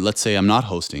for, let's say I'm not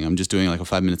hosting, I'm just doing a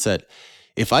 5-minute set.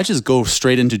 If I just go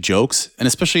straight into jokes, and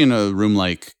especially in a room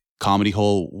like Comedy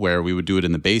Hole, where we would do it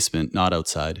in the basement, not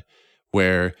outside,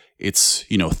 where it's,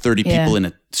 30 people in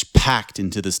it, packed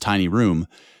into this tiny room.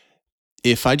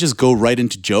 If I just go right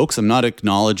into jokes, I'm not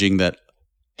acknowledging that,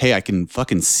 hey, I can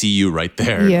fucking see you right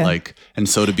there. Yeah. And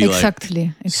so to be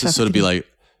exactly. So to be like,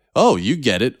 oh, you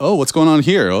get it. Oh, what's going on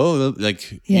here? Oh,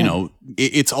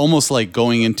 it's almost like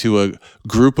going into a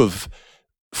group of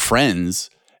friends,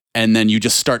 and then you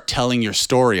just start telling your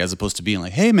story, as opposed to being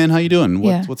like, hey man, how you doing?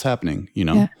 What's happening?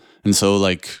 And so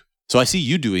so I see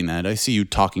you doing that. I see you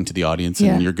talking to the audience,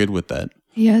 and you're good with that.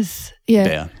 Yes.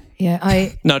 Yeah. Yeah.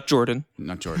 Not Jordan.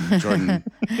 Jordan.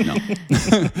 No.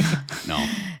 No.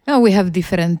 No, we have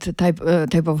different type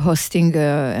of hosting,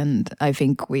 and I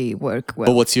think we work well.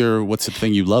 But what's the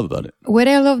thing you love about it? What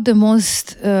I love the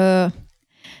most,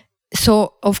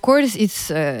 so of course it's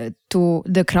to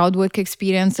the crowd work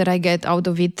experience that I get out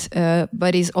of it,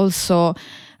 but it's also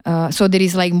so there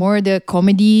is more the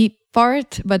comedy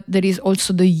part, but there is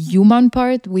also the human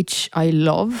part, which I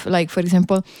love. Like, for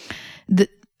example,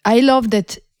 I love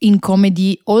that in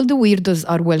comedy, all the weirdos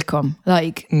are welcome.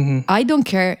 Like, I don't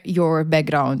care your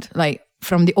background, like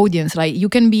from the audience. Like, you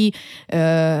can be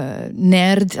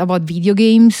nerd about video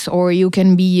games, or you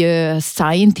can be a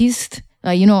scientist.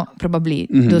 Probably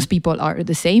those people are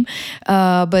the same.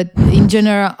 But in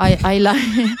general, I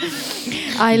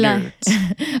like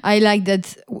I like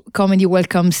that comedy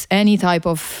welcomes any type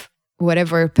of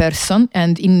whatever person,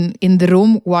 and in the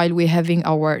room while we're having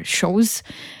our shows,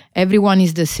 everyone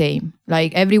is the same.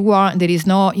 Like everyone, there is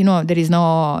no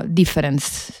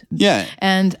difference. Yeah.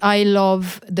 And I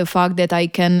love the fact that I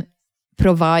can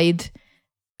provide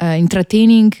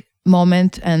entertaining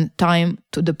moment and time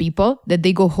to the people, that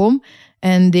they go home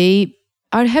and they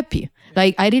are happy.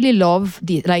 Like, I really love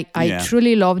I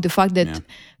truly love the fact that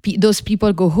those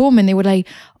people go home and they were like,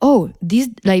 oh, this,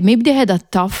 like, maybe they had a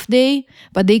tough day,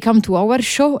 but they come to our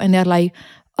show and they're like,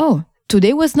 oh,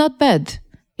 today was not bad.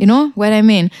 You know what I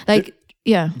mean? Like,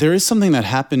 There is something that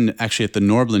happened actually at the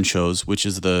Norblin shows, which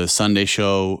is the Sunday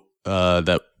show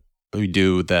that we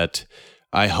do, that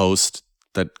I host,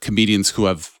 that comedians who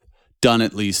have done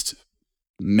at least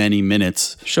many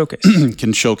minutes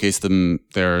can showcase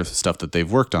their stuff that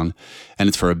they've worked on, and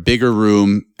it's for a bigger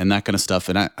room and that kind of stuff.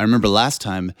 And I remember last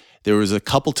time there was a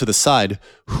couple to the side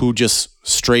who just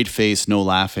straight face, no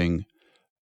laughing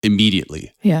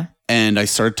immediately. Yeah. And I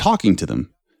started talking to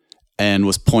them and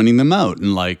was pointing them out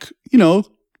and, like,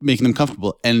 making them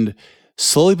comfortable. And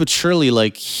slowly but surely,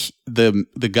 like,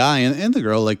 the guy and the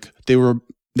girl, like,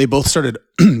 they both started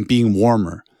being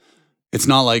warmer. It's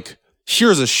not like,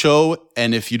 here's a show,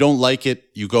 and if you don't like it,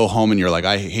 you go home and you're like,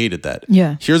 I hated that.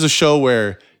 Yeah. Here's a show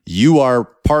where you are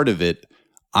part of it.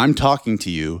 I'm talking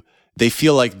to you. They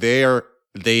feel like they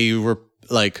were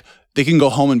like, they can go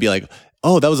home and be like,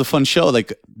 oh, that was a fun show.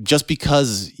 Like, just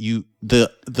because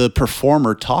the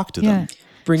performer talked to them.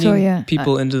 Bringing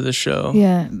people into the show.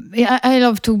 Yeah. I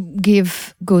love to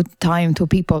give good time to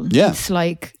people. Yeah. It's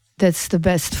like, that's the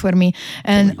best for me.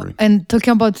 And Totally agree. and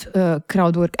talking about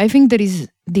crowd work, I think there is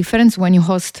difference when you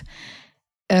host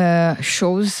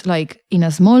shows like in a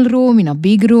small room, in a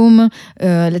big room.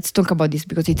 Let's talk about this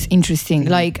because it's interesting.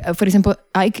 Like, for example,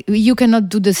 you cannot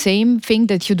do the same thing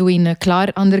that you do in Clar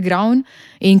Underground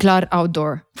in Clar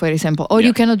Outdoor, for example, or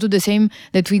you cannot do the same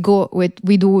that you do in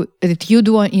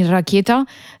Rakieta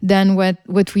than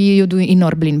what you do in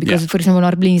Norblin, because for example,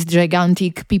 Norblin is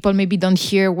gigantic. People maybe don't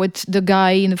hear what the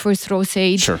guy in the first row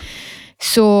said. Sure.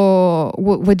 So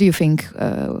what do you think?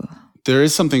 There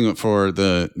is something for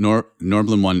the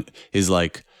Norblin one, is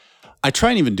like, I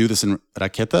try and even do this in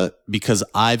Raqueta because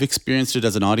I've experienced it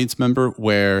as an audience member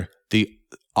where the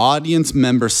audience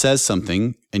member says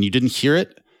something and you didn't hear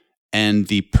it, and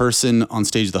the person on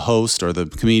stage, the host or the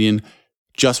comedian,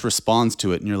 just responds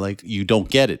to it, and you're like, you don't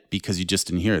get it because you just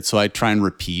didn't hear it. So I try and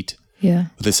repeat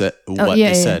what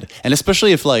they said. And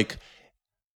especially if, like,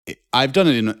 I've done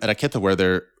it in Raqueta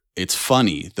where it's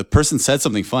funny. The person said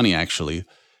something funny actually,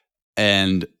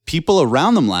 and people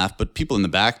around them laughed, but people in the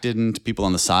back didn't. People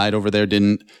on the side over there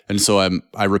didn't. And so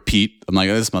I repeat. I'm like,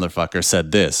 this motherfucker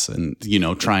said this, and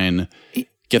try and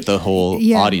get the whole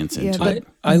audience into it.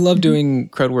 I love doing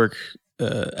crowd work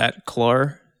at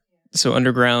Clar. So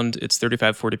underground, it's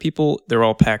 35, 40 people. They're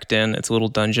all packed in. It's a little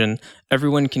dungeon.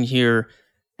 Everyone can hear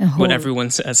what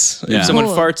everyone says. If someone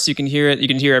farts, you can hear it. You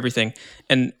can hear everything.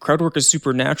 And crowd work is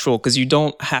super natural because you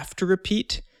don't have to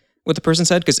repeat what the person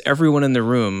said because everyone in the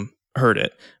room heard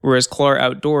it. Whereas Clar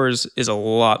Outdoors is a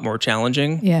lot more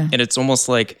challenging. Yeah. And it's almost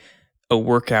like a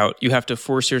workout. You have to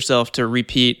force yourself to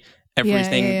repeat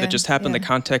everything that just happened, the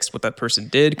context, what that person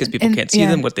did, because people can't see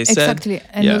them, what they said. Exactly.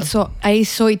 And also, I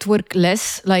saw it work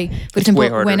less. Like, for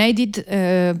example, when I did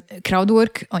crowd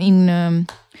work in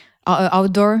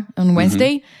outdoor on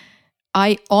Wednesday,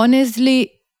 I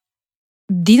honestly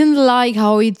didn't like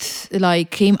how it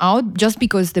came out, just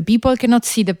because the people cannot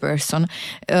see the person,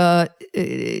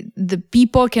 the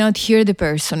people cannot hear the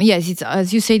person. Yes, it's,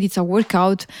 as you said, it's a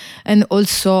workout, and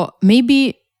also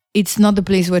maybe it's not the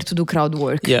place where to do crowd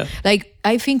work. Yeah. Like,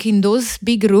 I think in those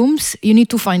big rooms, you need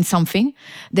to find something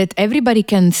that everybody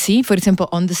can see. For example,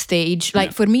 on the stage,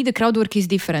 like for me, the crowd work is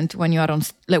different when you are on,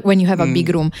 like when you have a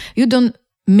big room. You don't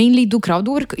mainly do crowd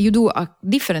work, you do a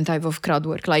different type of crowd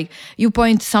work. Like, you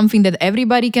point something that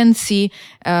everybody can see,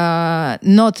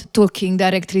 not talking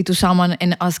directly to someone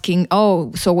and asking,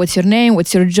 oh, so what's your name?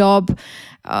 What's your job?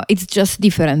 It's just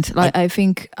different. Like, I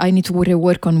think I need to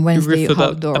work on Wednesday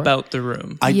outdoor. About the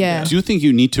room. I do think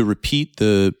you need to repeat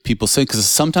the people saying, because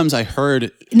sometimes I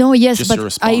heard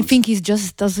but I think it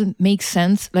just doesn't make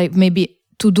sense. Like, maybe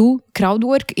to do crowd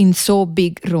work in so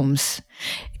big rooms.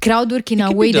 Crowd work in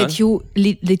a way that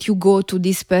you go to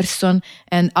this person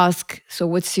and ask, so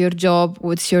what's your job?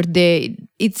 What's your day?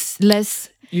 It's less.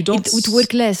 It would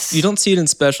work less. You don't see it in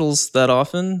specials that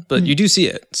often, but you do see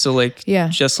it. So like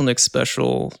Jesselnick's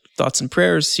special Thoughts and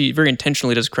Prayers, he very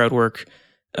intentionally does crowd work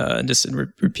and just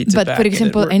repeats it back. But for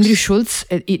example, Andrew Schulz,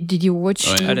 did you watch?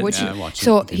 I watched it.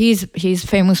 So he's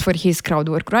famous for his crowd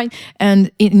work, right?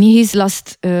 And in his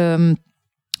last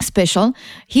special,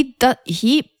 he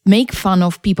make fun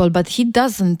of people, but he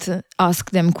doesn't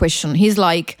ask them question. He's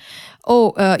like,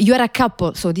 oh, you are a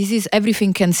couple, so this is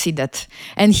everything can see that,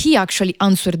 and he actually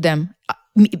answered them.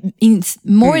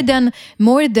 More than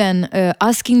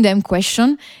asking them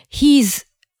question, he's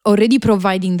already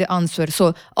providing the answer.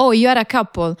 So, oh, you are a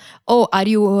couple. Oh, are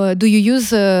you? Do you use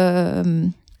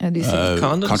condoms?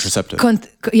 Contraceptive?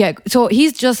 Yeah. So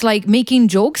he's just like making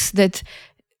jokes that.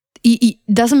 It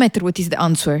doesn't matter what is the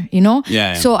answer, you know?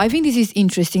 Yeah. So I think this is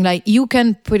interesting. Like you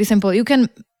can, for example,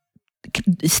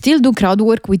 still do crowd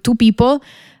work with two people,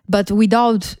 but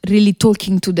without really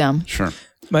talking to them. Sure.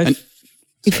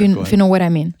 If you know what I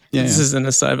mean. Yeah, this is an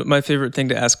aside, but my favorite thing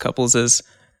to ask couples is,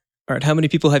 all right, how many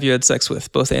people have you had sex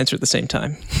with? Both answer at the same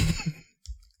time.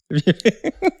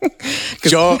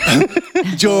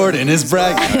 Jordan is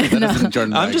bragging.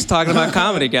 Jordan I'm just talking about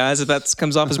comedy, guys. If that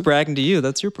comes off as bragging to you,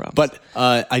 that's your problem. But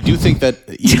I do think that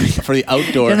for the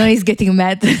outdoor, I know he's getting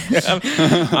mad.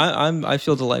 I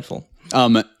feel delightful.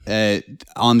 On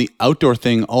the outdoor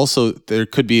thing, also there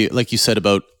could be, like you said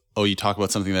about, you talk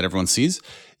about something that everyone sees.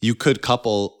 You could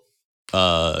couple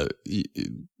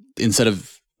instead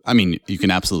of. I mean, you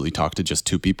can absolutely talk to just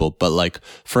two people, but like,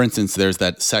 for instance, there's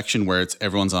that section where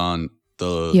everyone's on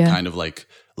the kind of like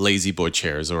lazy boy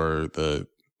chairs or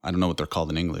I don't know what they're called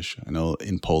in English. I know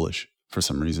in Polish for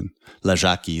some reason.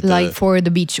 Leżaki. Like for the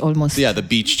beach almost. Yeah, the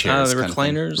beach chairs. The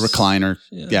recliners. Recliner.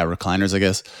 Yeah, recliners, I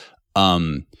guess.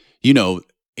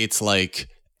 It's like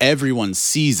everyone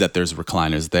sees that there's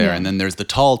recliners there, and then there's the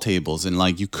tall tables, and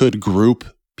like you could group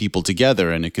people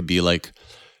together, and it could be like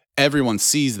everyone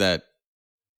sees that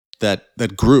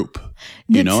group,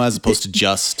 as opposed to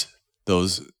just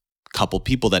those couple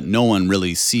people that no one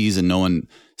really sees, and no one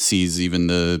sees even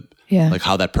like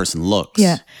how that person looks.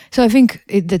 Yeah. So I think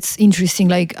that's interesting.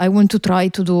 Like I want to try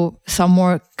to do some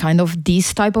more kind of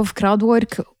this type of crowd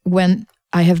work when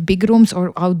I have big rooms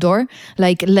or outdoor,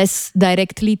 like less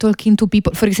directly talking to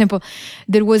people. For example,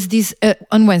 there was this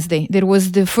on Wednesday, there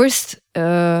was the first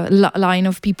line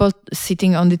of people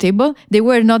sitting on the table. They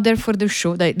were not there for the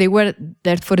show. They were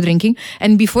there for drinking.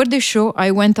 And before the show,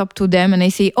 I went up to them and I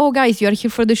say, oh guys, you are here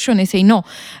for the show? And they say, no.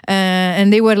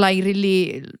 And they were like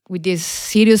really with this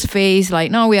serious face,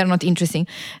 like, no, we are not interested.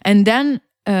 And then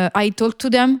I talked to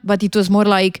them, but it was more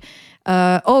like,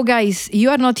 oh guys, you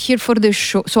are not here for the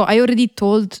show. So I already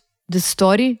told the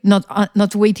story,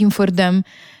 not waiting for them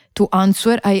to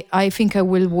answer. I think I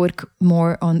will work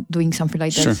more on doing something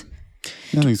like that. Sure.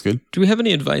 I think it's good. Do we have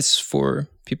any advice for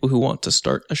people who want to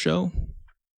start a show?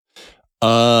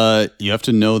 You have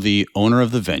to know the owner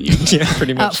of the venue. Yeah,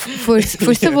 pretty much.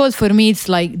 First of all, for me, it's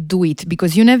like do it,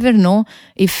 because you never know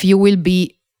if you will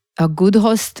be a good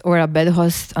host or a bad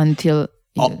host until.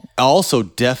 Also,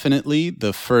 definitely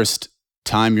the first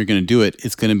time you're going to do it,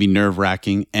 it's going to be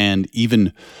nerve-wracking, and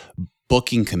even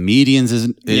booking comedians is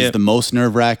the most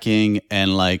nerve-wracking,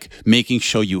 and like making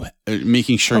sure you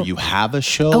have a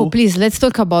show. Oh, please, let's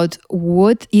talk about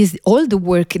what is all the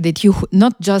work that you,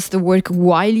 not just the work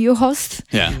while you host,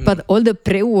 but all the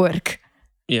pre-work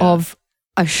of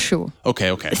a show.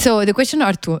 Okay. So the question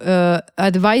are two: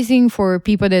 advising for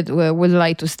people that would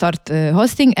like to start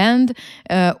hosting, and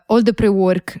all the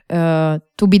pre-work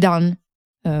to be done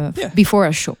before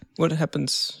a show. What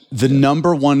happens? The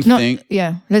number one thing.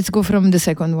 Yeah, let's go from the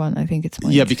second one. I think it's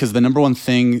more. Yeah, because the number one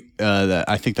thing that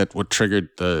I think that what triggered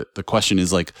the question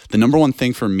is like the number one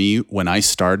thing for me when I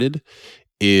started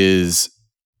is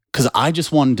because I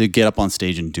just wanted to get up on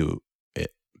stage and do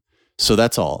it. So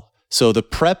that's all. So the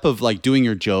prep of like doing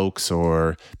your jokes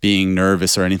or being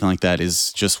nervous or anything like that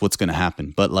is just what's going to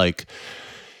happen. But like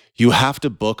you have to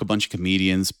book a bunch of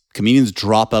comedians. Comedians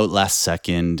drop out last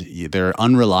second. They're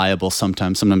unreliable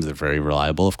sometimes. Sometimes they're very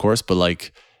reliable, of course. But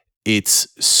like it's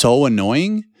so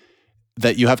annoying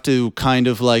that you have to kind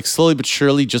of like slowly but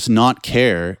surely just not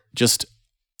care. Just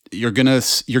you're gonna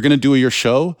do your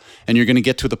show, and you're gonna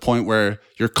get to the point where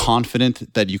you're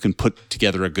confident that you can put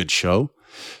together a good show.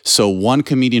 So one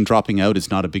comedian dropping out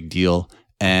is not a big deal,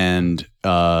 and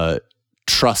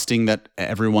trusting that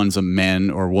everyone's a man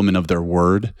or woman of their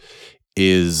word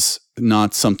is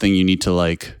not something you need to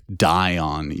like die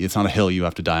on. It's not a hill you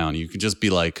have to die on. You can just be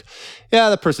like, yeah,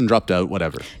 that person dropped out,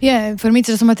 whatever. Yeah, for me it's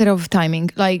just a matter of timing.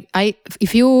 Like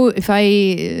if you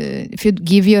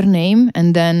give your name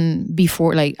and then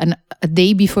before like a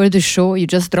day before the show you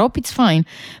just drop, it's fine.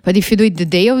 But if you do it the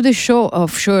day of the show,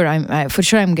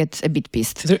 I'm get a bit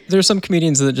pissed. There are some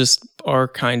comedians that just are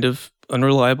kind of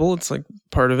unreliable. It's like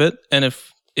part of it. And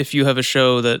if you have a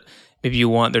show that maybe you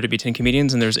want there to be 10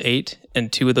 comedians and there's 8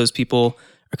 and 2 of those people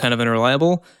are kind of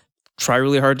unreliable, try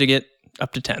really hard to get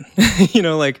up to 10,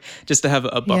 like just to have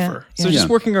a buffer. Yeah. So just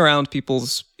working around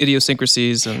people's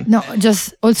idiosyncrasies. And no,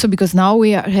 just also because now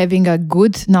we are having a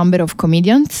good number of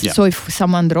comedians. Yeah. So if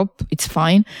someone drop, it's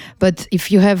fine. But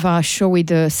if you have a show with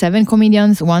 7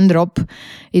 comedians, 1 drop,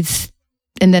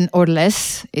 or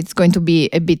less, it's going to be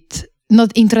a bit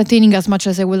not entertaining as much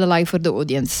as I would like for the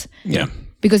audience. Yeah.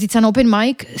 Because it's an open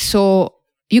mic, so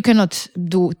you cannot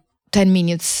do 10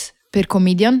 minutes per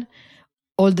comedian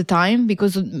all the time,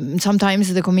 because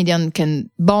sometimes the comedian can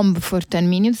bomb for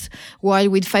 10 minutes, while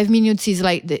with 5 minutes is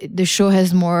like the show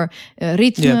has more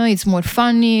rhythm, it's more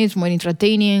funny, it's more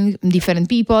entertaining, different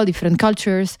people, different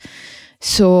cultures.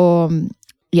 So,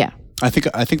 yeah. I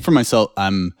think for myself,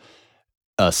 I'm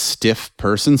a stiff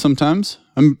person sometimes.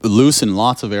 I'm loose in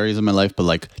lots of areas of my life, but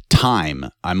like time,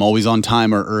 I'm always on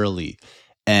time or early.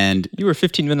 And you were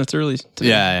 15 minutes early today.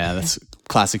 Yeah, that's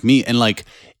classic me. And like,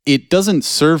 it doesn't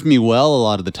serve me well a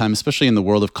lot of the time, especially in the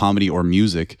world of comedy or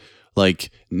music. Like,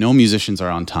 no musicians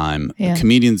are on time. Yeah.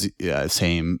 Comedians,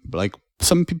 same. Like,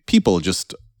 some people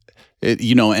just,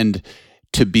 and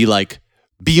to be like,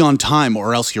 be on time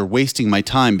or else you're wasting my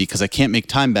time because I can't make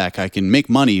time back. I can make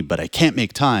money, but I can't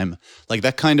make time. Like,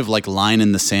 that kind of like line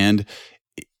in the sand,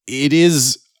 it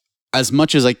is, as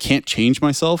much as I can't change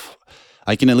myself,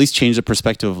 I can at least change the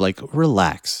perspective of like,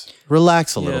 relax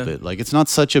a little bit. Like, it's not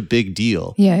such a big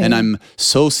deal. And I'm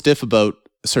so stiff about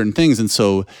certain things. And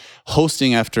so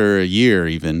hosting after a year,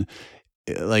 even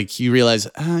like you realize,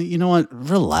 you know what,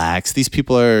 relax. These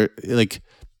people are like,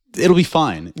 it'll be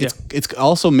fine. It's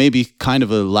also maybe kind of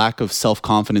a lack of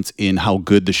self-confidence in how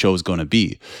good the show is going to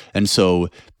be. And so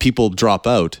people drop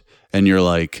out and you're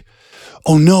like,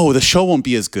 oh no, the show won't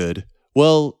be as good.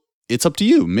 Well, it's up to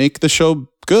you. Make the show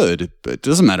good. It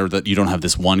doesn't matter that you don't have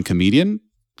this one comedian.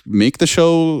 Make the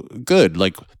show good.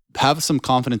 Like, have some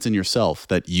confidence in yourself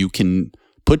that you can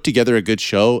put together a good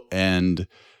show, and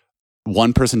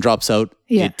one person drops out,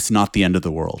 it's not the end of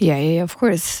the world. Yeah, of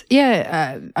course.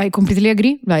 Yeah, I completely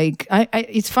agree. Like,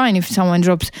 it's fine if someone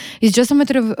drops. It's just a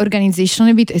matter of organization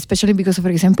a bit, especially because, for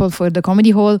example, for the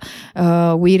Comedy Hall,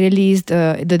 we released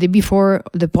the day before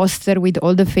the poster with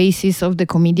all the faces of the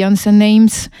comedians and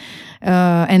names.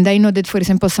 And I know that, for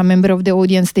example, some member of the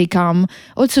audience, they come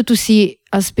also to see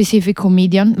a specific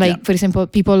comedian. Like, for example,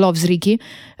 people loves Ricky.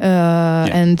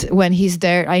 And when he's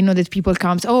there, I know that people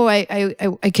comes, oh, I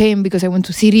came because I want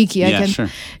to see Ricky. Sure.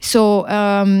 So,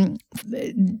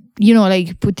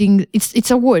 like putting, it's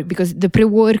a work, because the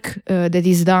pre-work that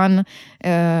is done,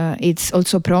 it's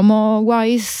also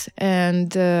promo-wise,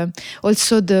 and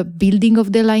also the building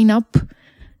of the lineup.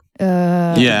 You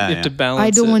have to balance.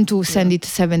 I don't want to send it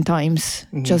 7 times.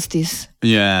 Just this.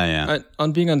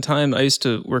 On being on time, I used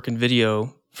to work in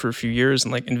video for a few years,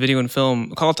 and like in video and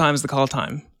film, call time is the call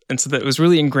time, and so that was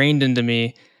really ingrained into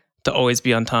me to always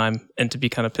be on time and to be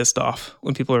kind of pissed off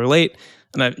when people are late.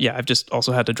 And I've just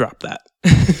also had to drop that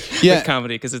with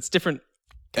comedy, because it's different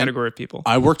category of people.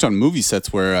 I worked on movie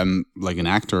sets where I'm like an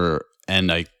actor,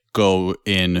 and I go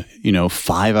in,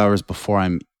 5 hours before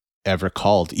I'm ever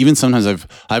called. Even sometimes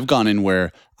I've gone in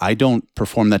where I don't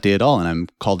perform that day at all, and I'm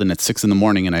called in at 6 a.m,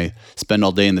 and I spend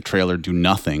all day in the trailer, do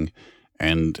nothing.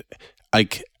 And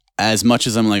like, as much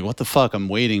as I'm like, what the fuck, I'm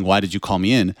waiting, why did you call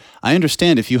me in? I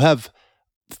understand if you have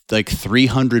like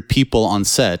 300 people on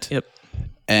set,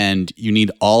 and you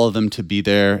need all of them to be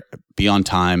there, be on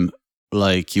time,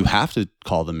 like, you have to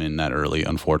call them in that early,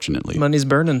 unfortunately. Money's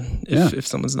burning if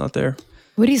someone's not there.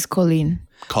 What is call in?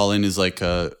 Call in is like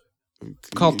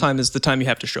call time is the time you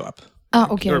have to show up.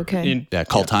 Okay.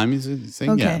 Call time is a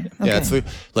thing. Okay. Yeah, it's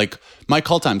like my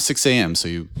call time 6 a.m, so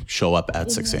you show up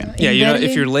at 6 a.m. Yeah,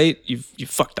 if you're late, you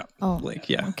fucked up.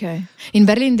 Okay. In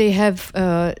Berlin, they have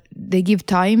they give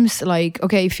times like,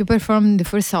 okay, if you perform the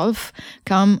first half,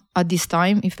 come at this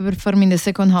time. If you perform in the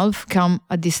second half, come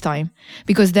at this time.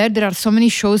 Because there are so many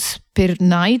shows per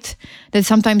night that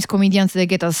sometimes comedians, they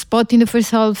get a spot in the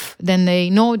first half, then they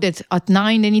know that at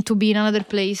 9 they need to be in another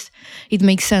place. It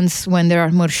makes sense when there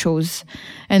are more shows.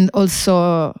 And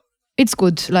also, it's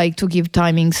good like to give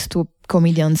timings to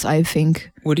comedians, I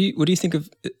think. What do you think of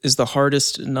is the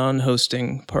hardest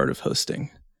non-hosting part of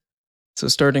hosting? So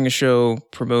starting a show,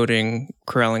 promoting,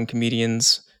 corralling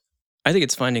comedians, I think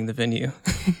it's finding the venue.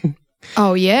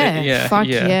 Oh yeah, fuck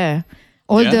yeah.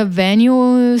 All the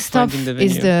venue stuff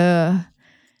is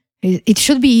it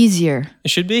should be easier.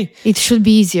 It should be. It should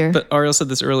be easier. But Ariel said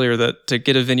this earlier, that to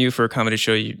get a venue for a comedy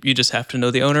show, you just have to know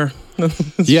the owner.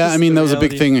 Yeah, I mean, that was a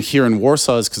big thing here in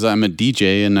Warsaw, is because I'm a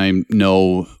DJ and I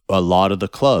know a lot of the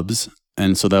clubs.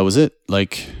 And so that was it.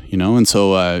 Like, you know, and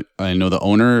so I know the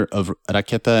owner of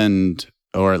Rakieta,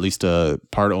 or at least a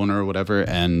part owner or whatever.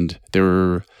 And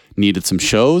they needed some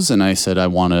shows. And I said, I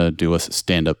want to do a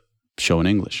stand-up show in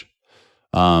English.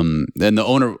 And the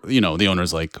owner, the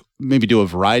owner's like, maybe do a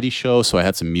variety show. So I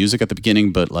had some music at the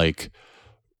beginning, but like,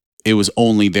 it was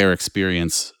only their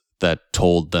experience that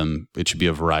told them it should be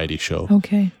a variety show.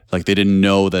 Okay. Like, they didn't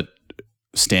know that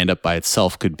stand-up by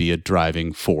itself could be a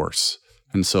driving force.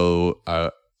 And so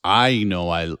I know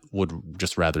I would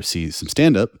just rather see some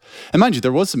stand-up. And mind you,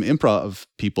 there was some improv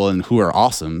people who are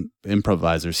awesome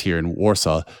improvisers here in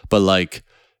Warsaw, but like,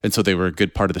 and so they were a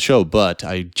good part of the show, but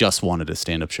I just wanted a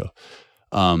stand-up show.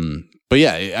 But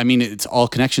yeah, I mean, it's all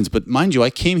connections. But mind you, I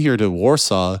came here to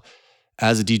Warsaw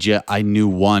as a DJ. I knew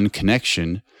one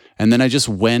connection, and then I just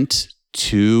went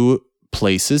to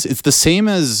places. It's the same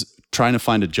as trying to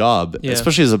find a job,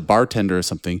 especially as a bartender or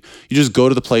something. You just go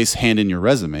to the place, hand in your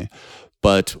resume.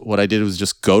 But what I did was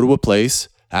just go to a place,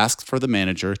 ask for the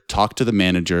manager, talk to the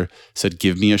manager, said,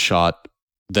 give me a shot.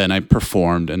 Then I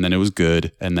performed, and then it was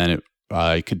good. And then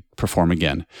I could perform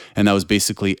again. And that was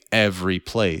basically every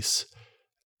place.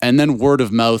 And then word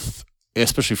of mouth,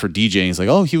 especially for DJing, is like,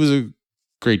 oh, he was a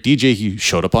great DJ. He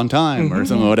showed up on time or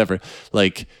something, whatever.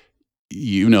 Like,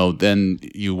 then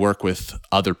you work with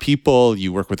other people,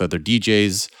 you work with other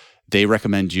DJs, they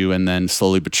recommend you, and then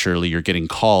slowly but surely you're getting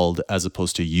called, as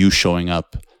opposed to you showing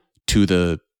up to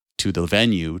the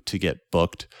venue to get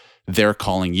booked. They're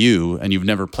calling you, and you've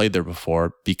never played there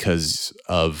before because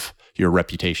of your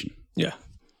reputation. Yeah.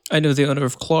 I know the owner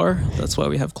of Clar. That's why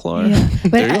we have Clar. Yeah,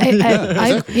 but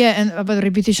and about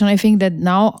reputation, I think that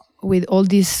now with all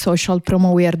this social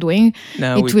promo we are doing,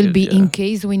 in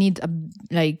case we need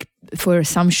for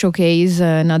some showcase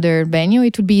another venue,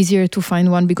 it will be easier to find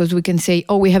one, because we can say,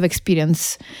 oh, we have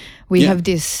experience, we have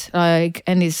this,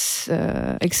 and it's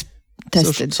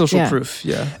tested. Social proof,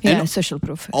 and social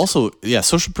proof. Also,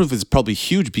 social proof is probably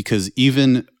huge, because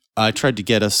even I tried to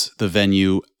get us the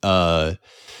venue. A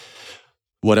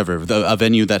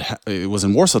venue that it was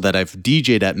in Warsaw that I've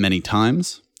DJ'd at many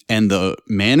times, and the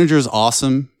manager's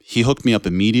awesome. He hooked me up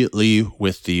immediately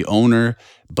with the owner,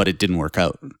 but it didn't work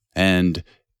out. And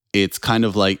it's kind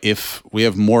of like, if we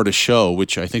have more to show,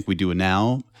 which I think we do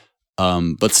now,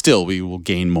 but still we will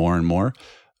gain more and more,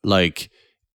 like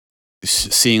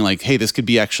seeing like, hey, this could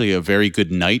be actually a very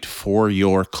good night for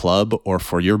your club or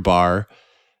for your bar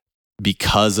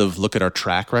because of, look at our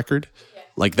track record.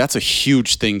 Like, that's a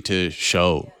huge thing to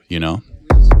show,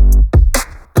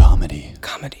 Comedy.